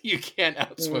 You can't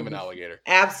outswim an alligator.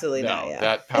 Absolutely not. Yeah.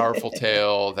 That powerful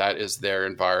tail, that is their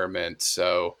environment.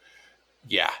 So,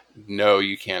 yeah, no,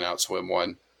 you can't outswim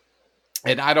one.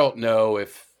 And I don't know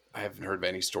if I haven't heard of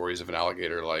any stories of an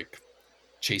alligator like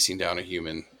chasing down a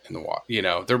human in the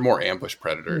water. They're more ambush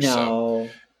predators. No. So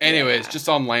anyways, just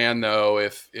on land though,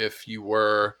 if you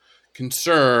were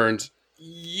concerned,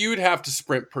 you'd have to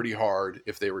sprint pretty hard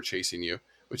if they were chasing you,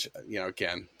 which,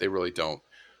 again, they really don't.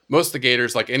 Most of the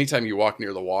gators, like anytime you walk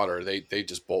near the water, they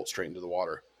just bolt straight into the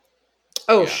water.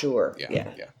 Oh, sure.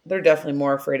 Yeah. They're definitely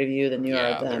more afraid of you than you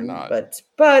are of them.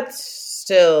 But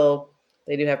still,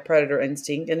 they do have predator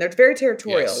instinct, and they're very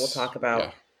territorial. Yes. We'll talk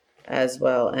about as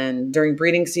well. And during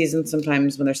breeding season,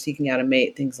 sometimes when they're seeking out a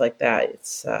mate, things like that,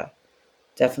 it's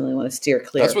definitely want to steer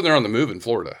clear. That's when they're on the move in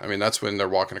Florida. I mean, that's when they're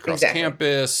walking across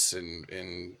campus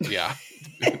and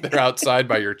they're outside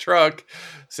by your truck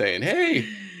saying, hey.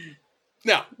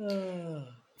 Now,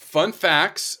 fun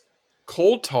facts,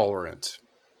 cold tolerant,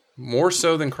 more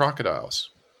so than crocodiles.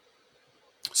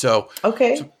 So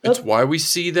it's why we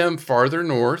see them farther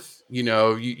north,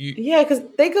 Yeah, because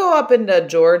they go up into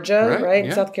Georgia, right?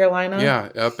 Yeah. South Carolina. Yeah,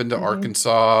 up into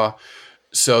Arkansas,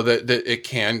 so that it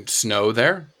can snow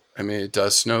there. I mean, it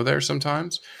does snow there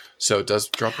sometimes, so it does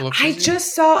drop below I freezing.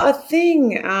 just saw a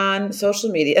thing on social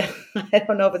media. I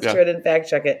don't know if it's true. I didn't fact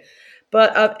check it.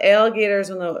 But of alligators,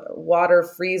 when the water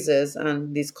freezes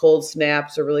on these cold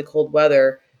snaps or really cold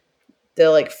weather,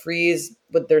 they'll like freeze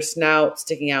with their snout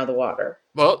sticking out of the water.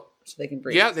 Well, so they can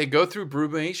breathe. Yeah, they go through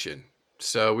brumation.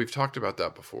 So we've talked about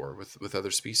that before with other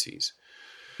species,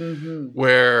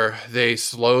 where they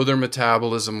slow their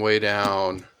metabolism way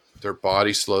down, their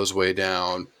body slows way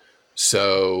down,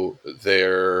 so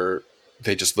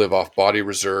they just live off body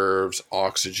reserves.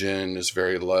 Oxygen is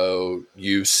very low,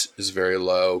 use is very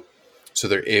low, so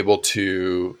they're able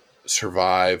to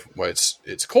survive when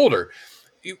it's colder.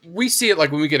 We see it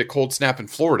like when we get a cold snap in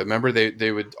Florida. Remember,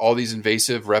 they would all these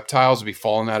invasive reptiles would be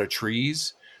falling out of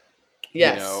trees.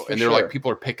 Yes, and they're like,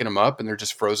 people are picking them up and they're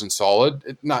just frozen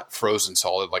solid. Not frozen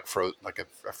solid like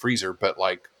a freezer, but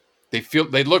like they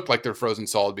look like they're frozen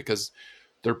solid because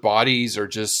their bodies are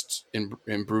just in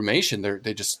brumation.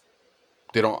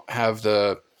 They don't have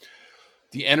the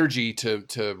energy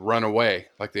to run away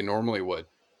like they normally would.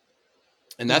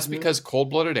 And that's because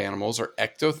cold-blooded animals are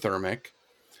ectothermic,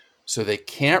 so they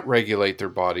can't regulate their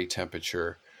body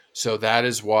temperature. So that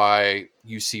is why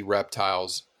you see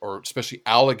reptiles, or especially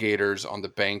alligators, on the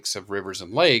banks of rivers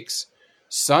and lakes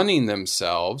sunning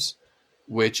themselves,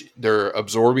 which they're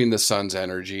absorbing the sun's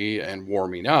energy and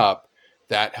warming up.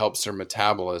 That helps their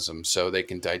metabolism so they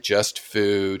can digest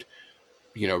food,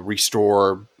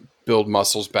 restore, build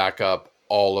muscles back up,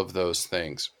 all of those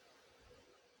things.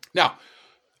 Now,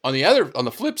 on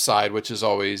the flip side, which is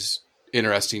always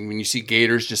interesting, when you see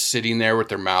gators just sitting there with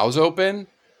their mouths open,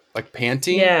 like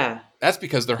panting, that's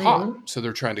because they're hot. So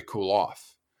they're trying to cool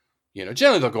off.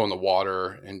 Generally they'll go in the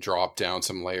water and drop down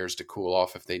some layers to cool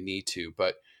off if they need to.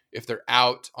 But if they're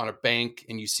out on a bank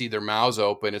and you see their mouths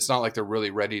open, it's not like they're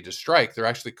really ready to strike. They're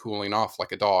actually cooling off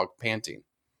like a dog panting.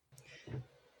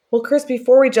 Well, Chris,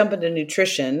 before we jump into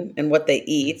nutrition and what they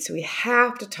eat, we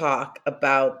have to talk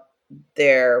about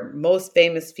their most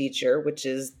famous feature, which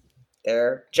is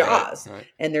their jaws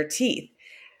and their teeth.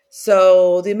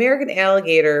 So the American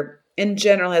alligator in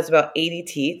general has about 80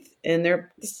 teeth, and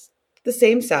they're the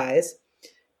same size.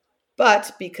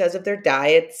 But because of their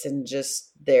diets and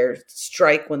just their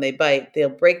strike when they bite, they'll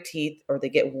break teeth or they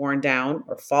get worn down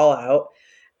or fall out,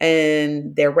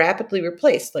 and they're rapidly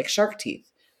replaced like shark teeth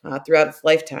throughout its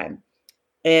lifetime.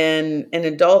 And an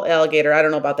adult alligator, I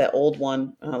don't know about that old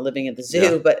one living at the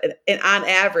zoo, but on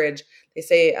average, they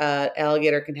say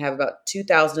alligator can have about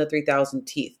 2,000 to 3,000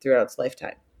 teeth throughout its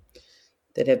lifetime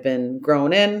that have been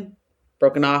grown in,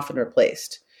 broken off, and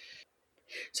replaced.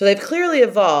 So they've clearly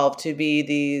evolved to be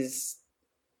these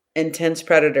intense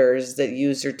predators that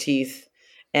use their teeth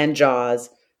and jaws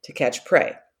to catch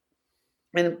prey.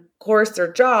 And of course,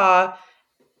 their jaw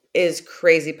is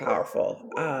crazy powerful.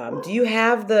 Do you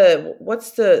have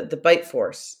what's the bite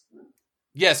force?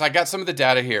 Yes, I got some of the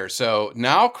data here. So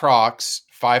Nile crocs,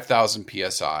 5,000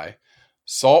 PSI.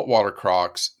 Saltwater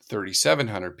crocs,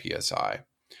 3,700 PSI.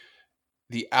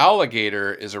 The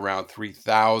alligator is around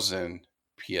 3,000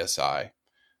 PSI.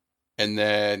 And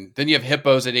then you have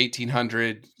hippos at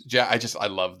 1,800. I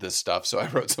love this stuff, so I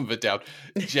wrote some of it down.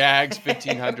 Jags,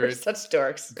 1,500. Such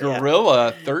dorks.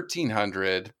 Gorilla,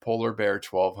 1,300. Polar bear,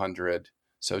 1,200.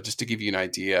 So just to give you an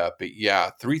idea, but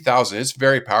 3,000 is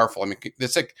very powerful. I mean,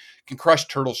 it's like can crush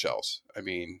turtle shells. I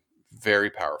mean,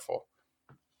 very powerful.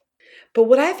 But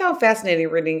what I found fascinating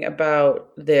reading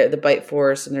about the bite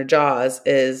force and their jaws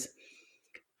is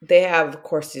they have, of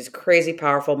course, these crazy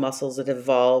powerful muscles that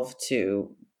evolve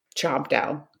to chomp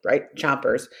down, right?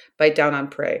 Chompers, bite down on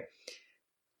prey.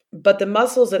 But the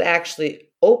muscles that actually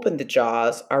open the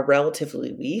jaws are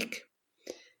relatively weak.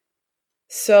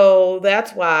 So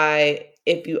that's why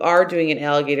if you are doing an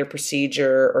alligator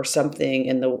procedure or something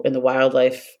in the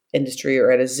wildlife industry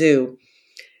or at a zoo,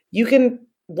 you can,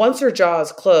 once their jaw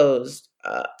is closed,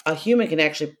 a human can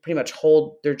actually pretty much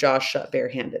hold their jaw shut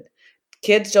barehanded.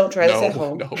 Kids, don't try this at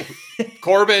home. No.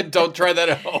 Corbin, don't try that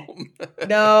at home.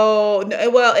 No.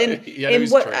 Well, and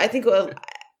what trained. I think,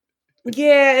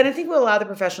 and I think what a lot of the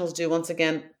professionals do. Once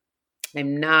again,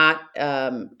 I'm not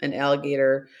an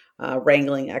alligator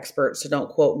wrangling expert, so don't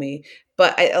quote me.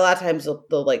 But a lot of times they'll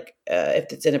like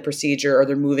if it's in a procedure or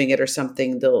they're moving it or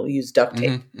something, they'll use duct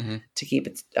tape to keep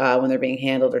it when they're being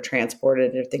handled or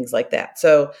transported or things like that.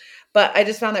 So, but I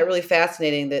just found that really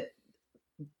fascinating that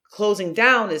closing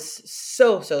down is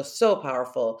so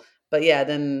powerful. But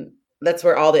then that's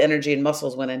where all the energy and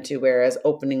muscles went into, whereas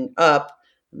opening up,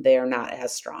 they are not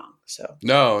as strong. So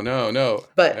no.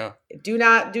 But Yeah. do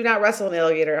not wrestle an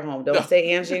alligator at home. Don't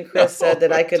say Angie and Chris said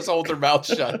that I could just hold their mouth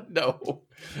shut. No.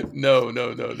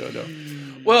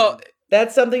 Well,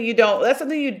 that's something you don't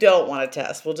want to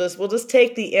test. We'll just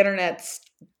take the internet's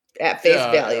at face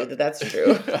value that's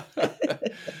true.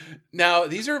 Now,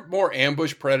 these are more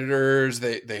ambush predators.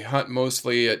 They hunt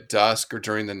mostly at dusk or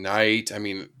during the night. I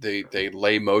mean, they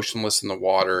lay motionless in the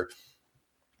water.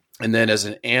 And then as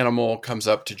an animal comes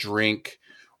up to drink,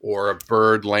 or a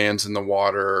bird lands in the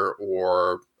water,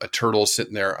 or a turtle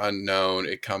sitting there unknown,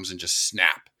 it comes and just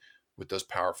snap with those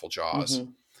powerful jaws.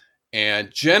 Mm-hmm.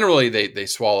 And generally they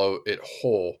swallow it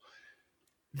whole.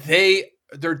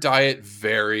 Their diet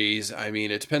varies. I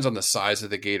mean, it depends on the size of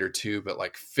the gator too, but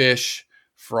like fish,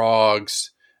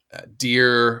 frogs,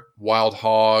 deer, wild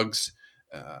hogs,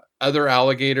 other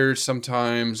alligators,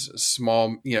 sometimes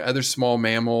small, other small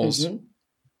mammals. Mm-hmm.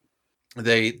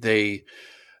 They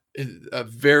a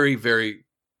very, very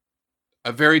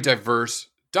diverse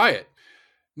diet.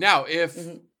 Now, if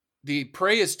mm-hmm. the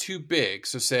prey is too big,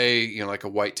 so say, like a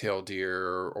white-tailed deer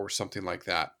or something like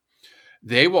that,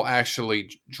 they will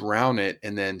actually drown it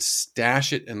and then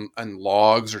stash it in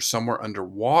logs or somewhere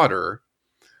underwater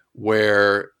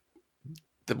where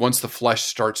once the flesh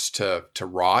starts to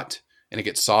rot and it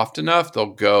gets soft enough, they'll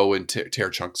go and tear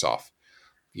chunks off,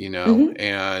 mm-hmm.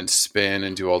 and spin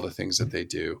and do all the things that they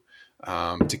do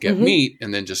to get mm-hmm. meat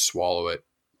and then just swallow it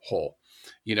whole.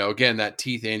 Again, that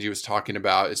teeth Angie was talking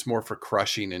about, it's more for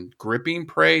crushing and gripping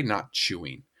prey, not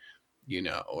chewing.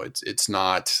 It's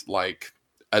not like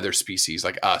other species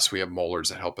like us. We have molars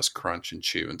that help us crunch and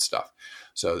chew and stuff.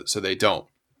 So they don't.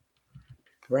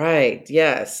 Right.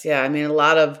 Yes. Yeah. I mean, a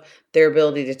lot of their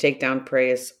ability to take down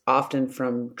prey is often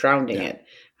from drowning it.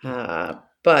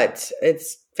 But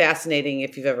it's fascinating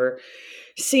if you've ever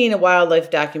seen a wildlife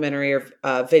documentary or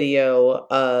video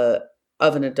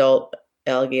of an adult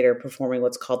alligator performing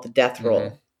what's called the death roll.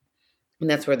 Mm-hmm. And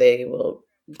that's where they will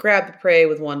grab the prey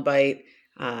with one bite,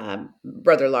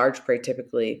 rather large prey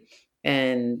typically,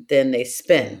 and then they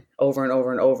spin over and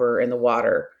over and over in the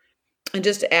water. And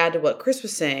just to add to what Chris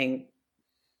was saying,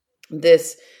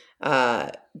 this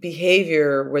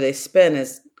behavior where they spin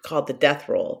is called the death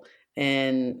roll.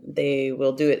 And they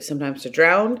will do it sometimes to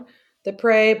drown the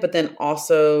prey, but then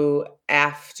also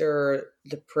after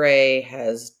the prey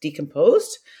has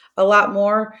decomposed a lot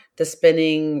more, the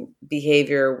spinning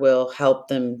behavior will help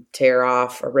them tear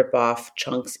off or rip off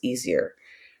chunks easier.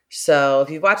 So if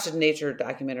you've watched a nature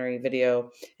documentary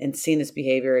video and seen this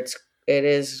behavior, it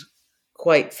is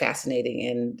quite fascinating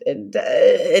and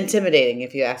intimidating,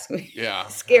 if you ask me. Yeah,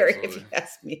 scary, absolutely. If you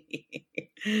ask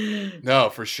me. No,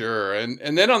 for sure.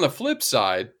 And then on the flip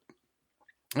side,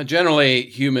 generally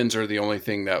humans are the only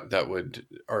thing that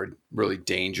are really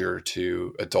danger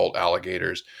to adult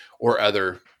alligators or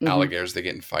other mm-hmm. alligators. They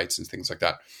get in fights and things like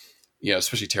that,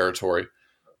 especially territory.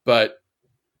 But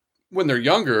when they're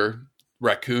younger,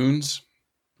 raccoons,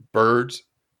 birds,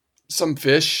 some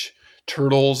fish,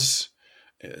 turtles,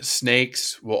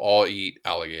 snakes will all eat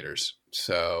alligators.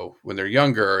 So when they're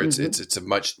younger, mm-hmm. it's a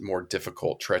much more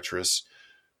difficult, treacherous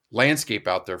landscape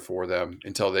out there for them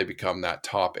until they become that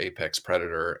top apex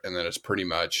predator. And then it's pretty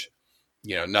much,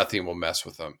 nothing will mess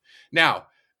with them. Now,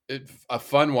 a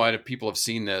fun one, if people have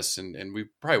seen this, and we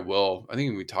probably will, I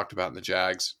think we talked about in the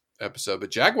Jags episode,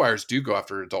 but jaguars do go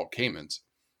after adult caimans,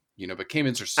 but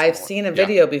caimans are small. I've seen a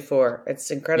video before. It's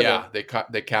incredible. Yeah.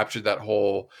 They captured that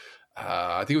whole,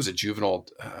 I think it was a juvenile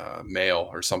male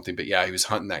or something, but yeah, he was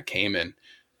hunting that caiman,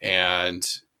 and,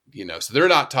 so they're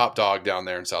not top dog down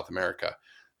there in South America,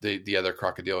 the other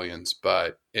crocodilians,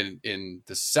 but in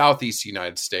the Southeast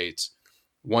United States,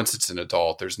 once it's an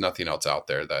adult, there's nothing else out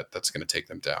there that's going to take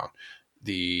them down.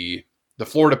 The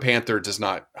Florida panther does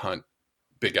not hunt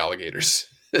big alligators.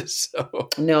 So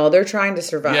no, they're trying to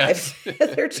survive.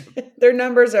 Yes. Their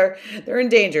numbers they're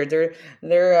endangered.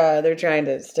 They're trying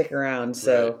to stick around.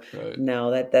 So right.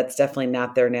 No, that's definitely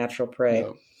not their natural prey.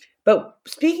 No. But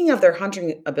speaking of their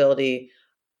hunting ability,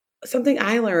 something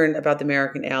I learned about the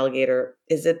American alligator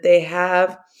is that they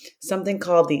have something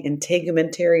called the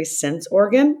integumentary sense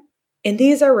organ. And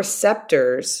these are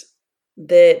receptors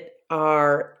that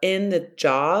are in the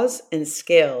jaws and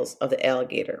scales of the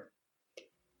alligator.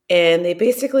 And they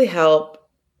basically help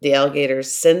the alligators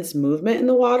sense movement in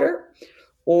the water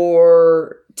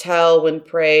or tell when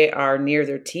prey are near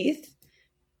their teeth,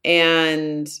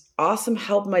 and also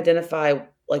help them identify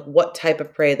like what type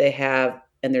of prey they have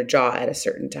in their jaw at a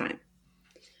certain time.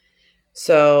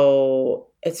 So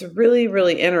it's really,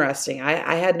 really interesting.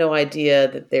 I had no idea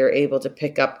that they're able to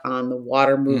pick up on the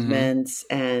water movements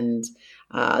mm-hmm. and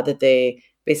that they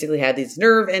basically had these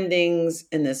nerve endings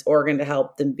in this organ to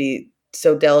help them be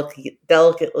so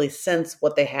delicately sense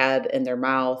what they had in their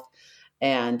mouth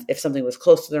and if something was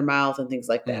close to their mouth and things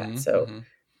like that. So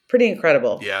pretty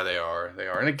incredible. Yeah, they are.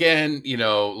 And again,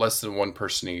 less than one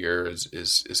person a year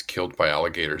is killed by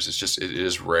alligators. It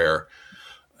is rare,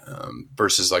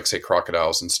 versus like say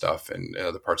crocodiles and stuff in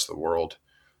other parts of the world.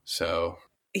 So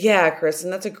yeah, Chris,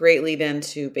 and that's a great lead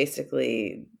into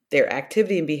basically their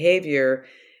activity and behavior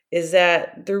is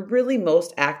that they're really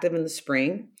most active in the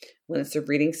spring when it's their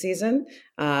breeding season.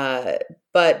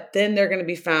 But then they're going to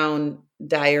be found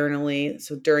diurnally,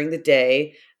 so during the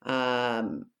day,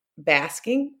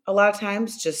 basking a lot of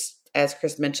times, just as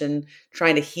Chris mentioned,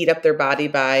 trying to heat up their body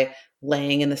by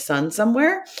laying in the sun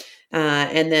somewhere.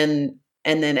 And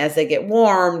then as they get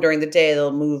warm during the day,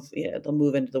 they'll move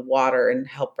into the water and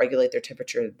help regulate their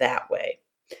temperature that way.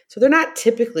 So they're not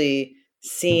typically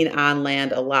seen on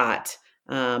land a lot,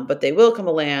 but they will come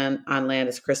on land,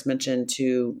 as Chris mentioned,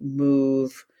 to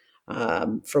move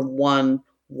from one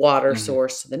water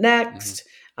source to the next,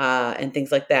 and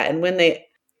things like that.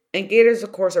 And gators,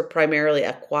 of course, are primarily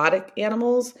aquatic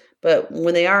animals, but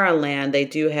when they are on land, they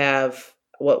do have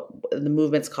what the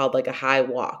movement's called like a high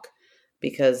walk,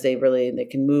 because they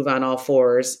can move on all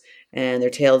fours and their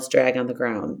tails drag on the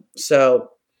ground. So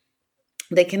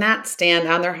they cannot stand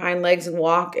on their hind legs and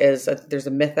walk, there's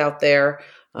a myth out there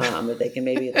that they can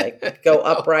maybe like go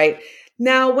upright.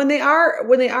 Now, when they are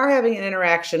having an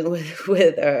interaction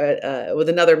with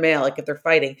another male, like if they're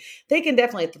fighting, they can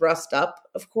definitely thrust up,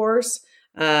 of course.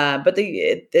 But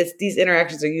these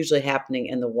interactions are usually happening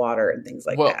in the water and things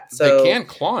like that. So they can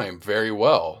climb very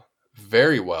well,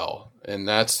 and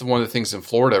that's one of the things in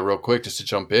Florida. Real quick, just to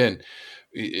jump in,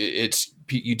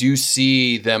 you do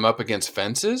see them up against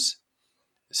fences.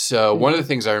 So one of the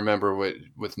things I remember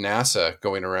with NASA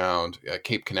going around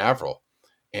Cape Canaveral,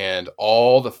 and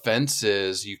all the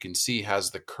fences you can see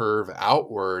has the curve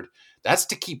outward. That's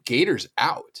to keep gators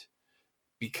out.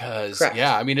 Because, correct.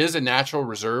 Yeah, I mean, it is a natural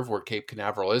reserve where Cape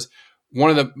Canaveral is.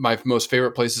 One of my most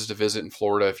favorite places to visit in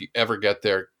Florida, if you ever get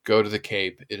there, go to the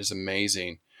Cape. It is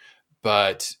amazing.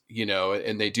 But,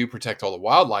 and they do protect all the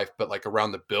wildlife, but like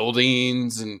around the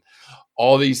buildings and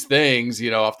all these things,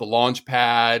 off the launch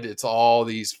pad, it's all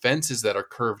these fences that are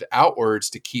curved outwards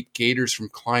to keep gators from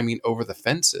climbing over the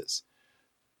fences.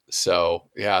 So,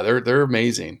 yeah, they're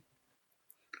amazing.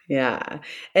 Yeah.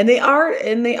 And they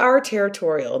are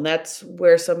territorial, and that's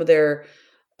where some of their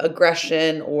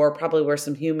aggression, or probably where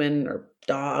some human or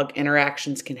dog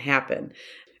interactions can happen.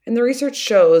 And the research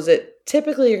shows that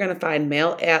typically you're going to find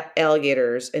male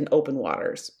alligators in open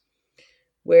waters,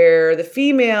 where the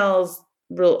females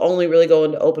will only really go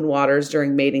into open waters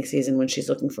during mating season when she's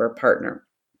looking for a partner.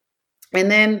 And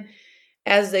then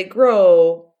as they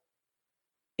grow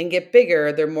and get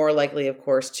bigger, they're more likely, of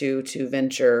course, to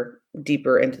venture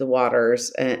deeper into the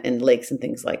waters and lakes and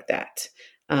things like that.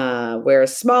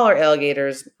 Whereas smaller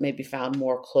alligators may be found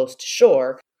more close to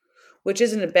shore, which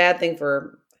isn't a bad thing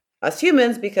for us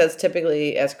humans, because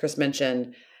typically, as Chris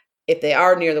mentioned, if they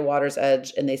are near the water's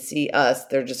edge and they see us,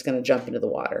 they're just going to jump into the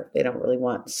water. They don't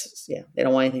want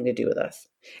anything to do with us.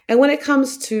 And when it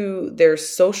comes to their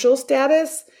social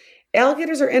status,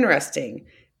 alligators are interesting.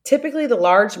 Typically, the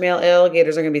large male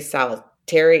alligators are going to be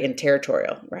solitary and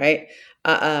territorial, right?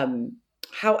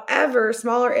 However,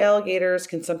 smaller alligators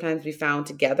can sometimes be found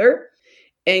together,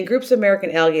 and groups of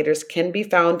American alligators can be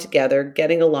found together,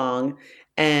 getting along,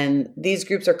 and these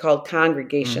groups are called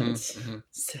congregations.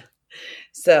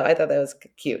 So I thought that was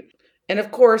cute. And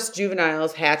of course,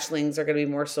 juveniles, hatchlings, are going to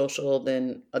be more social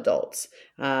than adults.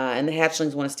 And the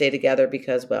hatchlings want to stay together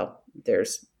because, well,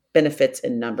 there's benefits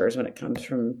in numbers when it comes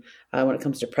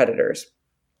to predators.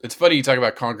 It's funny you talk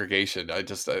about congregation.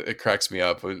 It cracks me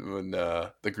up when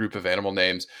the group of animal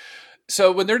names.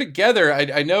 So when they're together,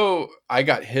 I know I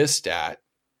got his stat,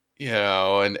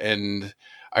 and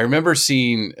I remember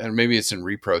seeing, and maybe it's in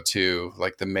repro too,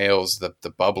 like the males,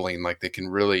 the bubbling, like they can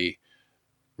really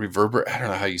reverberate. I don't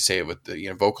know how you say it with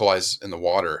the, vocalize in the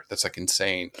water. That's like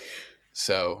insane.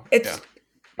 So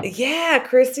yeah,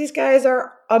 Chris, these guys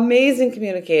are amazing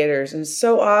communicators and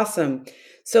so awesome.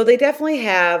 So they definitely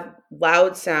have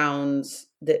loud sounds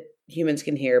that humans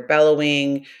can hear: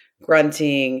 bellowing,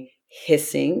 grunting,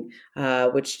 hissing,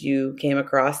 which you came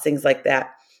across, things like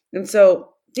that. And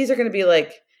so these are going to be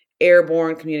like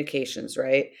airborne communications,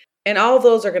 right? And all of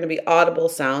those are going to be audible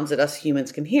sounds that us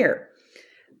humans can hear.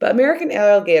 But American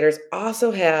alligators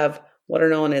also have what are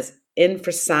known as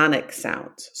infrasonic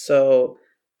sounds. So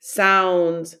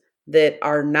sounds that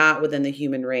are not within the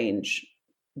human range.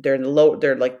 They're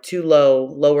like too low,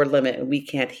 lower limit, and we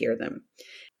can't hear them.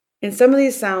 And some of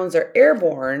these sounds are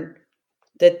airborne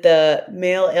that the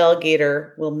male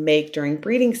alligator will make during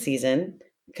breeding season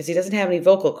because he doesn't have any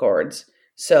vocal cords.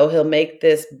 So he'll make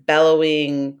this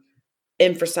bellowing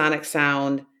infrasonic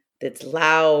sound that's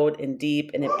loud and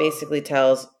deep, and it basically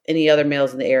tells any other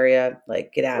males in the area,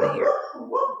 like, get out of here.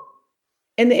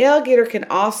 And the alligator can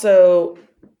also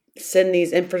send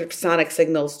these infrasonic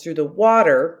signals through the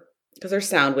water because they're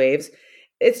sound waves.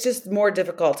 It's just more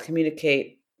difficult to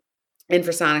communicate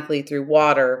infrasonically through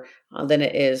water than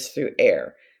it is through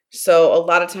air. So a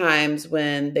lot of times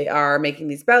when they are making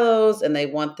these bellows and they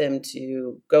want them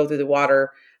to go through the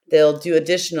water, they'll do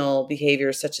additional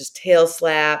behaviors such as tail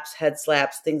slaps, head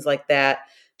slaps, things like that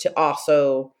to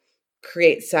also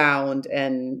create sound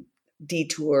and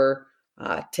detour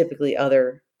typically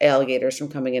other alligators from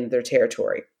coming into their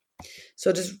territory.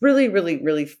 So just really, really,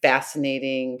 really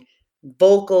fascinating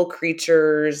vocal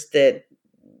creatures that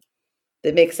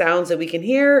make sounds that we can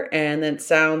hear and then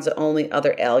sounds that only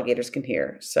other alligators can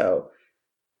hear. So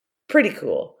pretty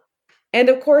cool. And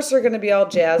of course, they're going to be all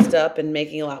jazzed up and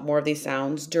making a lot more of these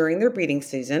sounds during their breeding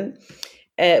season,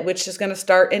 which is going to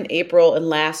start in April and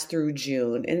last through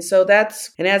June. And so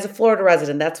and as a Florida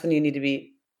resident, that's when you need to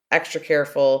be extra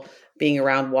careful being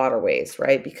around waterways,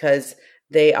 right? Because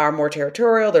they are more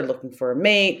territorial, they're looking for a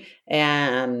mate,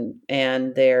 and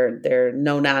they're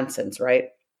no nonsense, right?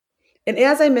 And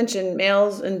as I mentioned,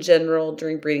 males in general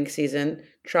during breeding season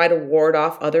try to ward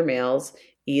off other males,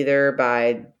 either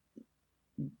by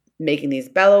making these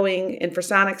bellowing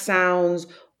infrasonic sounds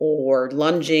or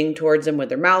lunging towards them with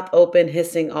their mouth open,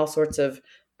 hissing, all sorts of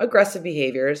aggressive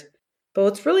behaviors. But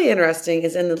what's really interesting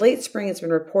is in the late spring, it's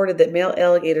been reported that male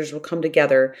alligators will come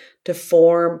together to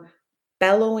form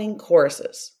bellowing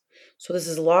choruses. So this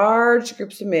is large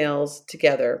groups of males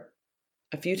together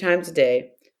a few times a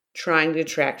day trying to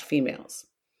attract females.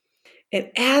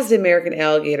 And as the American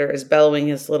alligator is bellowing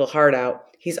his little heart out,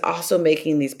 he's also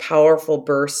making these powerful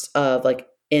bursts of like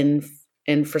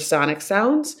infrasonic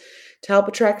sounds to help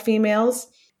attract females.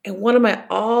 And one of my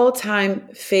all-time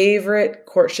favorite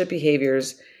courtship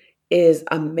behaviors is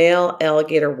a male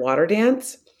alligator water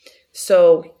dance.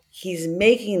 So he's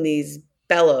making these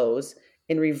bellows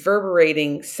and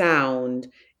reverberating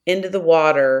sound into the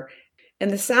water,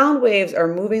 and the sound waves are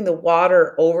moving the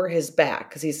water over his back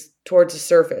because he's towards the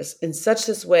surface in such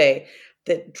this way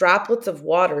that droplets of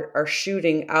water are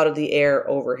shooting out of the air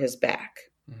over his back.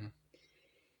 Mm-hmm.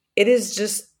 It is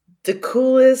just the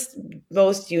coolest,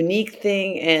 most unique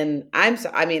thing. And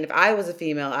if I was a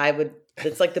female,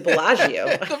 it's like the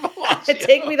Bellagio.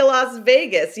 Take me to Las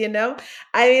Vegas, you know?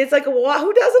 I mean, it's like, who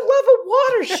doesn't love a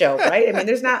water show, right? I mean,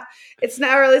 it's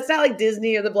not like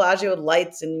Disney or the Bellagio with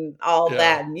lights and all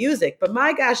that music. But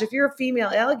my gosh, if you're a female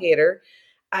alligator,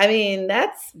 I mean,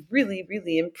 that's really,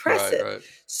 really impressive. Right.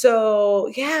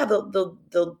 So yeah, they'll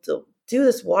do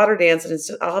this water dance, and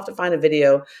I'll have to find a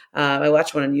video. I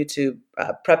watched one on YouTube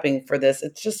prepping for this.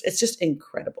 It's just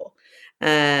incredible.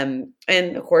 And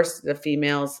of course, the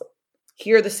females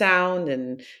hear the sound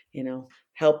and,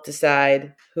 help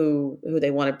decide who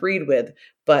they want to breed with,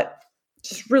 but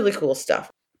just really cool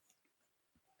stuff.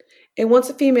 And once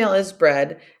a female is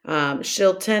bred,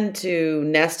 she'll tend to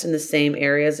nest in the same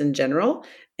areas in general,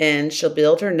 and she'll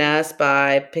build her nest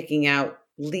by picking out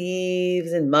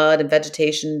leaves and mud and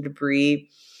vegetation debris,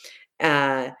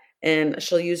 and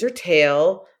she'll use her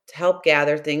tail to help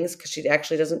gather things because she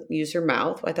actually doesn't use her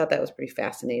mouth. I thought that was pretty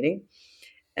fascinating.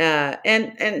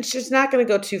 And she's not going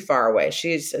to go too far away.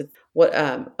 She's what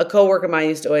a coworker of mine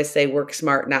used to always say: "Work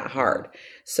smart, not hard."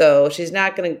 So she's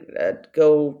not going to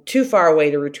go too far away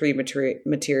to retrieve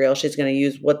material. She's going to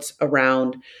use what's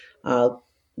around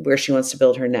where she wants to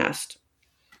build her nest.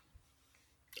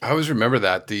 I always remember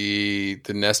that the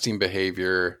nesting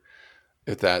behavior.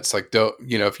 If that's like,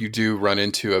 if you do run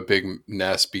into a big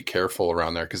nest, be careful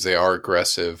around there because they are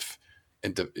aggressive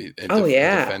and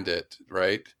defend it,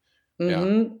 right?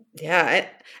 Mm-hmm. Yeah.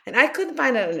 And I couldn't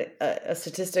find a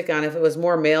statistic on if it was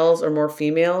more males or more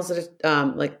females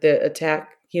that attack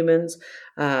humans.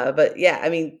 But yeah, I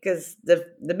mean, because the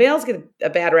males get a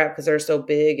bad rap because they're so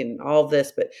big and all of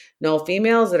this, but no,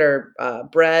 females that are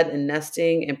bred and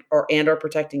nesting and or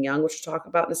protecting young, which we'll talk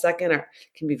about in a second,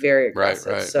 can be very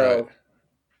aggressive. Right.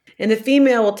 And the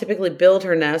female will typically build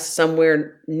her nest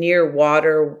somewhere near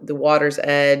water, the water's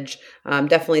edge,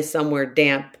 definitely somewhere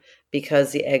damp,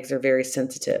 because the eggs are very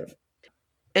sensitive.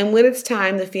 And when it's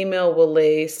time, the female will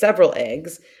lay several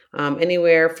eggs,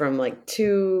 anywhere from like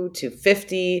 2 to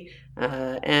 50,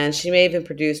 and she may even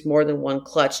produce more than one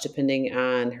clutch depending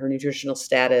on her nutritional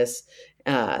status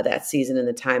that season and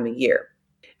the time of year.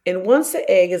 And once the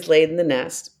egg is laid in the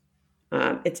nest,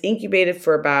 it's incubated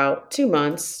for about 2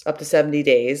 months, up to 70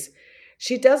 days.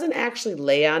 She doesn't actually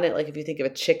lay on it, like if you think of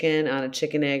a chicken on a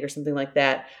chicken egg or something like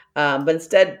that. But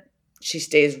instead, she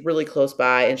stays really close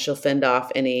by and she'll fend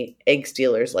off any egg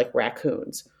stealers like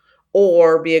raccoons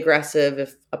or be aggressive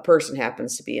if a person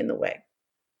happens to be in the way.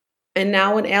 And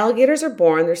now when alligators are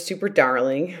born, they're super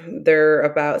darling. They're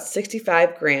about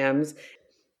 65 grams.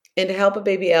 And to help a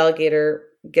baby alligator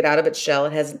get out of its shell,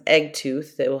 it has an egg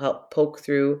tooth that will help poke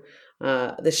through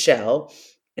the shell.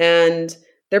 And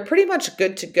they're pretty much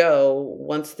good to go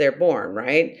once they're born,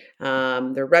 right?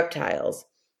 They're reptiles.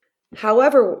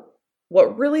 However,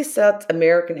 what really sets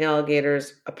American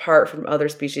alligators apart from other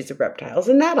species of reptiles,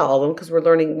 and not all of them, because we're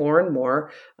learning more and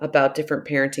more about different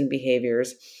parenting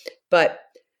behaviors, but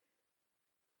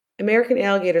American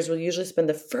alligators will usually spend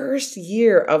the first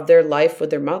year of their life with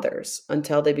their mothers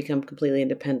until they become completely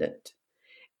independent.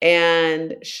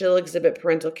 And she'll exhibit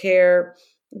parental care.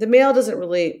 The male doesn't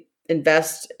really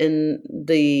invest in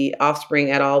the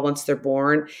offspring at all once they're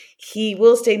born. He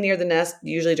will stay near the nest,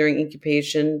 usually during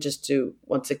incubation, just to,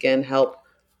 once again, help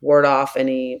ward off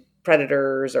any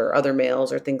predators or other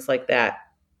males or things like that.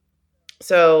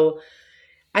 So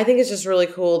I think it's just really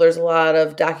cool. There's a lot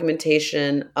of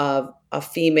documentation of a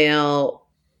female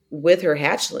with her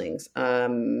hatchlings.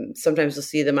 Sometimes you'll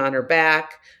see them on her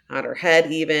back, on her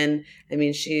head even. I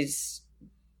mean, she's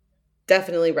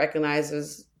definitely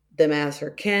recognizes them as her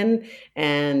kin,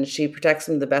 and she protects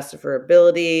them to the best of her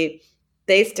ability.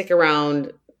 They stick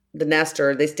around the nest,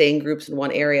 or they stay in groups in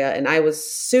one area. And I was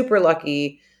super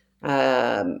lucky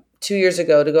 2 years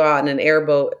ago to go out in an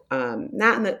airboat,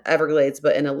 not in the Everglades,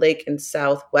 but in a lake in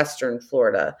southwestern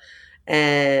Florida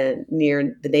and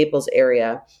near the Naples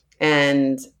area.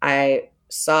 And I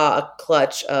saw a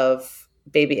clutch of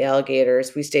baby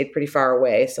alligators. We stayed pretty far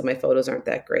away, so my photos aren't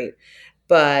that great.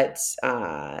 But,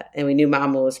 and we knew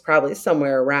Mama was probably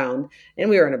somewhere around, and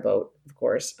we were in a boat, of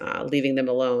course, leaving them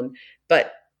alone.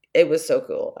 But it was so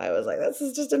cool. I was like, this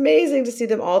is just amazing to see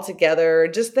them all together.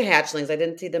 Just the hatchlings. I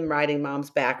didn't see them riding Mom's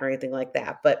back or anything like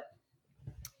that. But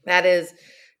that is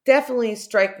definitely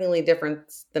strikingly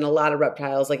different than a lot of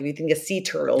reptiles. Like if you think of sea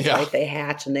turtles, right? They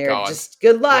hatch and they're just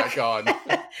good luck.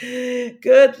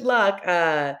 Good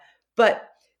luck. But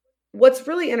what's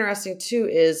really interesting too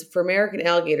is for American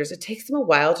alligators, it takes them a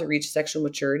while to reach sexual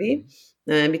maturity,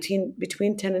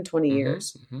 between 10 and 20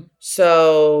 years. Mm-hmm.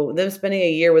 So them spending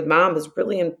a year with mom is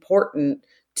really important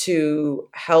to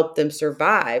help them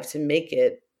survive, to make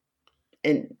it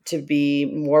and to be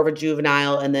more of a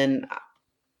juvenile and then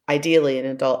ideally an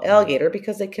adult alligator,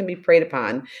 because they can be preyed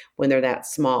upon when they're that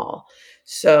small.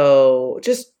 So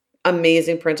just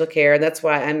amazing parental care. That's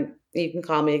why you can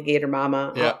call me a gator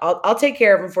mama. Yeah. I'll take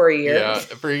care of them for a year. Yeah,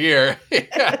 for a year.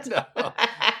 Yeah, no.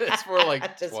 It's more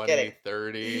like 20, kidding.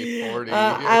 30, 40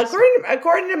 years.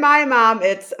 According to my mom,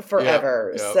 it's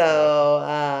forever. Yep.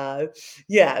 So,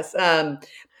 yes.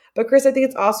 But Chris, I think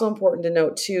it's also important to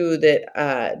note too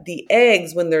that the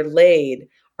eggs, when they're laid,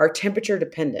 are temperature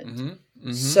dependent. Mm-hmm.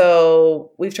 Mm-hmm.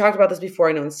 So we've talked about this before,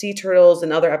 I know in sea turtles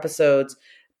and other episodes,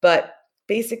 but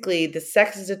basically the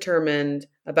sex is determined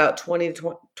about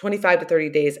 25 to 30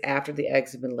 days after the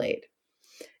eggs have been laid.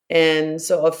 And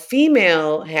so a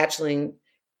female hatchling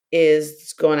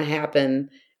is going to happen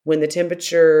when the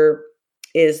temperature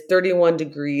is 31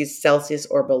 degrees Celsius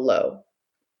or below.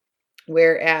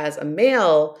 Whereas a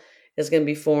male is going to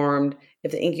be formed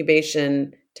if the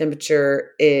incubation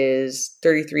temperature is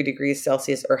 33 degrees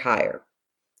Celsius or higher.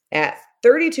 At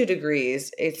 32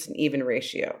 degrees, it's an even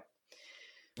ratio.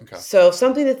 Okay. So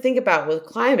something to think about with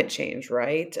climate change,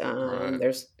 right?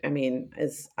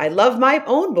 I love my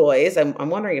own boys. I'm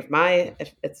wondering if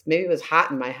it's maybe it was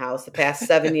hot in my house the past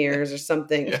 7 years or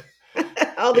something.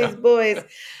 All these boys,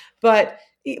 but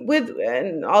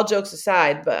and all jokes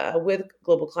aside, but with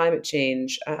global climate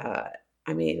change,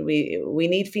 we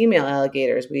need female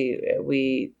alligators.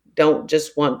 We don't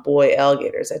just want boy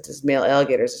alligators. That's just male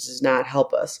alligators. It does not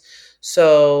help us.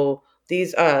 So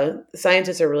these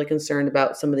scientists are really concerned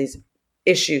about some of these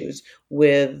issues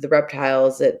with the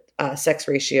reptiles that sex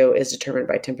ratio is determined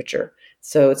by temperature.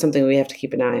 So it's something we have to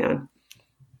keep an eye on.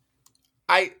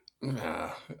 I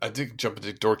did jump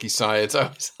into dorky science. I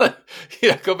was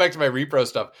like, go back to my repro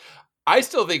stuff. I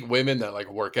still think women that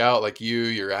like work out like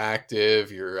you're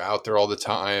active, you're out there all the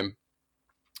time,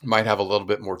 might have a little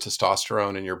bit more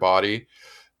testosterone in your body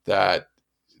that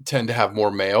tend to have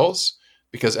more males.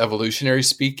 Because evolutionary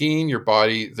speaking, your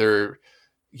body,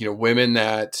 women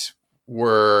that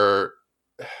were,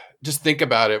 just think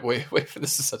about it. Wait,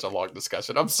 this is such a long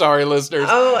discussion. I'm sorry, listeners.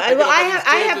 Oh,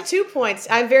 I have 2 points.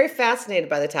 I'm very fascinated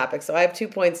by the topic, so I have 2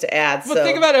 points to add. Well,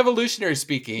 think about evolutionary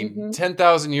speaking. Mm-hmm.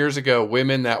 10,000 years ago,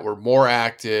 women that were more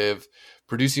active,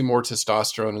 producing more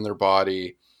testosterone in their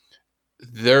body.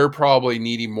 They're probably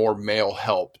needing more male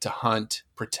help to hunt,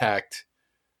 protect,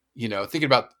 thinking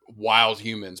about wild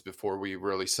humans before we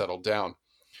really settled down.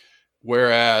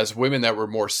 Whereas women that were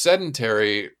more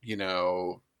sedentary,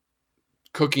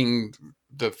 cooking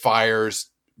the fires,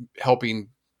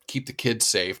 helping keep the kids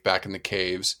safe back in the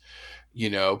caves,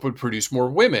 would produce more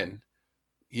women.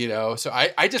 So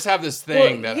I just have this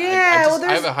thing I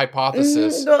have a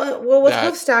hypothesis. With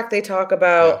Hoofstock, they talk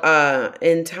about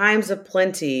in times of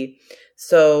plenty.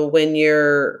 So when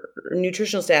your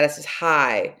nutritional status is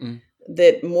high,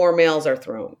 that more males are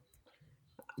thrown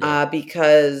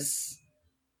because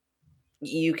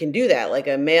you can do that. Like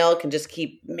a male can just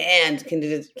keep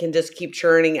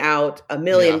churning out a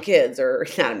million kids, or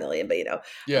not a million, but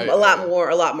a lot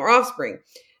more offspring.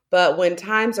 But when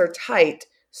times are tight,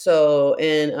 so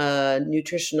in a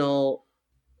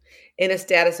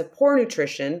status of poor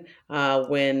nutrition,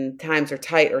 when times are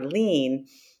tight or lean,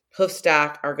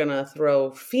 Hoofstock are going to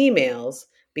throw females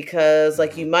because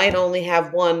you might only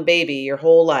have one baby your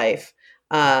whole life.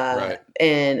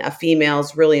 And a female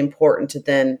is really important to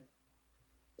then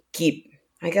keep,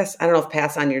 I guess, I don't know if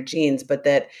pass on your genes, but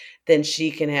that then she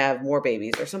can have more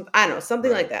babies or something. I don't know,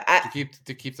 something like that.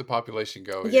 To keep the population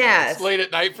going. Yes. It's late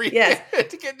at night for you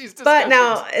to get these discussions. But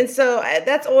now, and so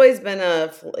that's always been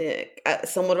a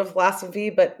somewhat of a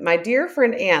philosophy, but my dear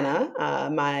friend Anna,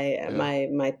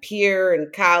 my peer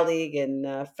and colleague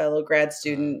and fellow grad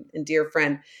student and dear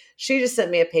friend, she just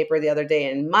sent me a paper the other day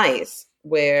in mice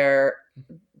where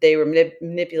they were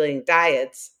manipulating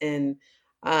diets, and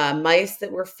mice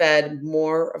that were fed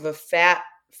more of a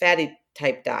fatty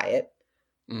type diet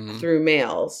through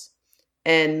males,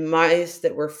 and mice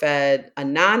that were fed a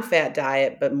non-fat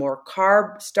diet but more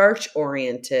carb starch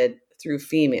oriented through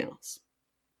females.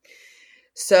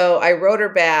 So I wrote her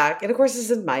back, and of course this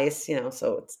is mice,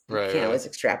 so you can't always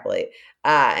extrapolate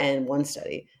in one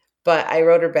study. But I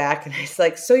wrote her back and I was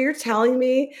like, so you're telling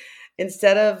me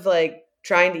instead of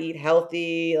trying to eat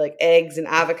healthy eggs and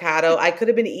avocado, I could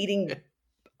have been eating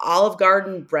Olive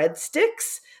Garden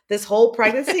breadsticks this whole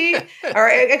pregnancy? Or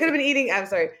I could have been eating, I'm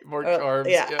sorry. More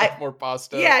carbs, more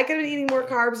pasta. Yeah, I could have been eating more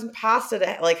carbs and pasta to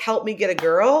help me get a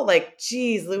girl.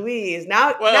 Geez Louise. Now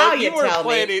you tell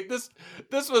me.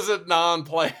 This was a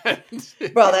non-planned.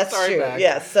 Well, that's true. Mac.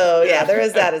 Yeah, so there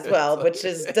is that as well, which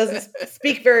doesn't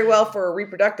speak very well for a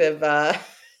reproductive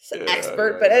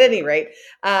expert, but at any rate,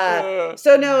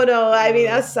 so no, I mean,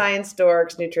 us science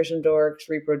dorks, nutrition dorks,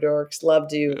 repro dorks love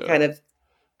to kind of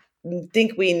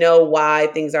think we know why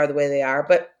things are the way they are,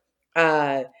 but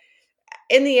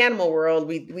in the animal world,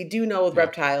 we do know with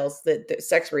reptiles that the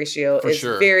sex ratio is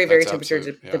very, very temperature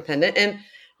dependent,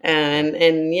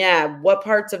 and what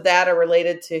parts of that are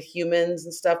related to humans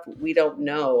and stuff we don't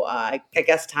know. I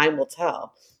guess time will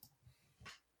tell.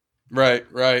 Right.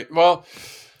 Well.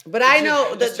 But I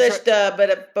know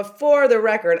but before the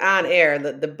record on air,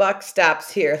 the buck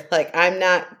stops here. I'm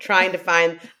not playing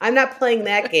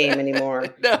that game anymore.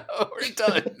 No, we're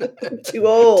done. I'm too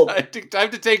old. Time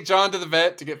to take John to the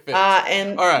vet to get fixed.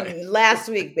 And all right. Last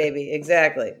week, baby.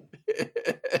 Exactly.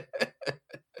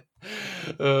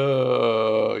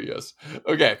 Oh, yes.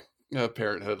 Okay.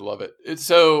 Parenthood, love it.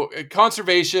 So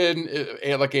conservation,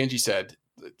 like Angie said,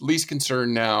 least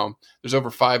concern now. There's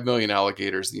over 5 million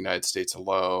alligators in the United States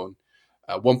alone.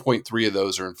 1.3 of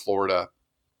those are in Florida.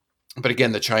 But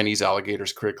again, the Chinese alligator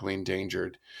is critically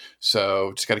endangered.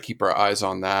 So just got to keep our eyes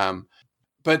on them.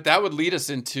 But that would lead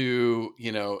us into,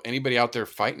 anybody out there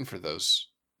fighting for those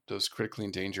critically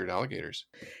endangered alligators.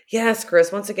 Yes, Chris.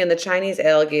 Once again, the Chinese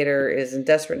alligator is in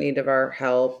desperate need of our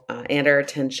help and our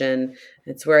attention.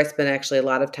 It's where I spend actually a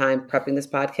lot of time prepping this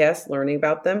podcast, learning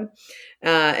about them.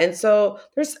 And so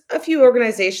there's a few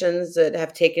organizations that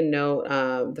have taken note.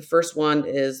 The first one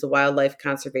is the Wildlife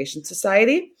Conservation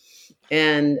Society,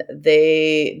 and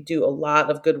they do a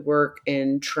lot of good work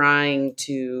in trying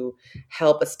to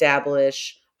help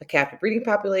establish a captive breeding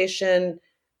population,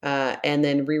 and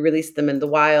then re-release them in the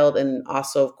wild, and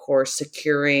also, of course,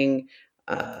 securing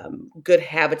good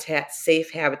habitat,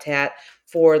 safe habitat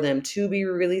for them to be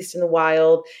released in the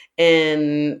wild,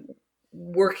 and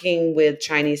working with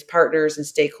Chinese partners and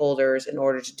stakeholders in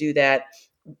order to do that,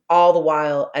 all the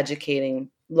while educating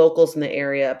locals in the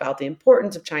area about the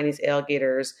importance of Chinese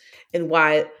alligators and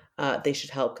why they should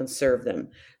help conserve them.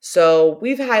 So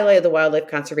we've highlighted the Wildlife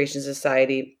Conservation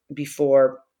Society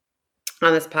before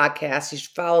on this podcast. You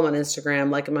should follow them on Instagram,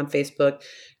 like them on Facebook.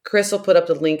 Chris will put up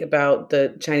the link about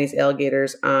the Chinese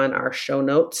alligators on our show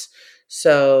notes.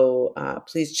 So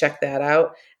please check that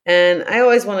out. And I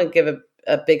always want to give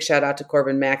a big shout out to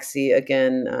Corbin Maxey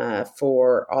again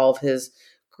for all of his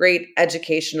great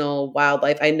educational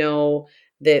wildlife. I know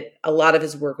that a lot of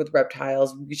his work with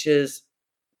reptiles reaches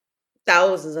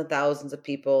thousands and thousands of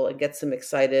people and gets them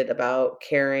excited about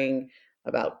caring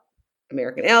about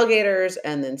American alligators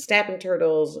and then snapping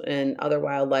turtles and other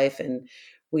wildlife. And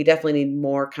we definitely need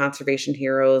more conservation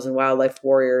heroes and wildlife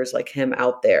warriors like him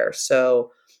out there.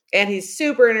 So, and he's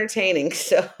super entertaining.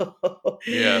 So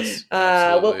yes,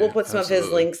 we'll put some of his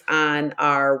links on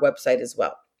our website as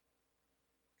well.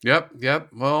 Yep.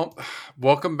 Well,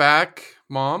 welcome back,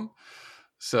 Mom.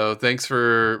 So thanks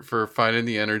for finding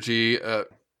the energy.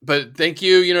 But thank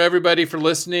you, everybody for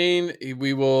listening.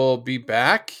 We will be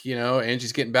back.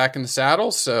 Angie's getting back in the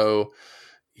saddle. So,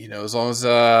 as long as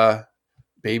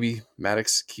baby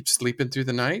Maddox keeps sleeping through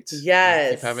the night.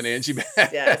 Yes. Keep having Angie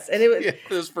back. Yes. And it was,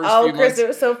 those first few Chris, months. It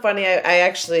was so funny. I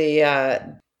actually,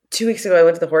 2 weeks ago, I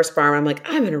went to the horse farm. I'm like,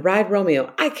 I'm going to ride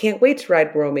Romeo. I can't wait to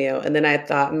ride Romeo. And then I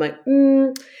thought, I'm like,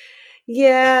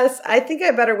 yes, I think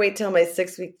I better wait till my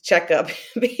 6-week checkup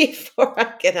before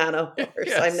I get on a horse.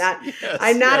 Yes,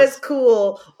 I'm not as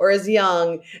cool or as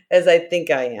young as I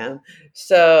think I am.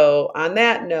 So on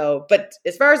that note, but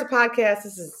as far as the podcast,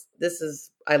 this is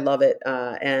I love it.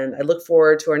 And I look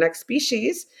forward to our next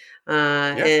species.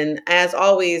 And as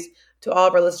always, to all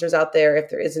of our listeners out there, if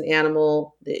there is an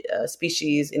animal,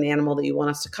 species, an animal that you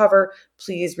want us to cover,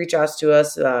 please reach out to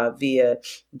us via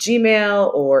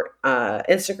Gmail or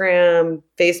Instagram,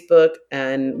 Facebook.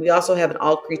 And we also have an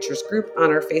All Creatures group on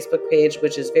our Facebook page,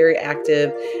 which is very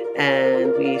active.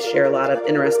 And we share a lot of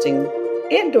interesting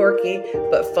and dorky,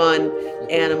 but fun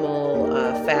animal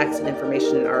facts and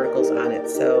information and articles on it.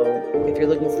 So if you're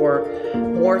looking for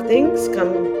more things,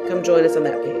 come join us on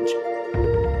that page.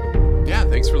 Yeah,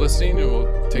 thanks for listening, and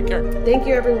we'll take care. Thank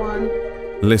you, everyone.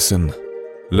 Listen,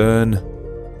 learn,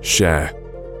 share.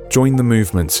 Join the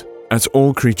movement at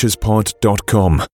allcreaturespod.com.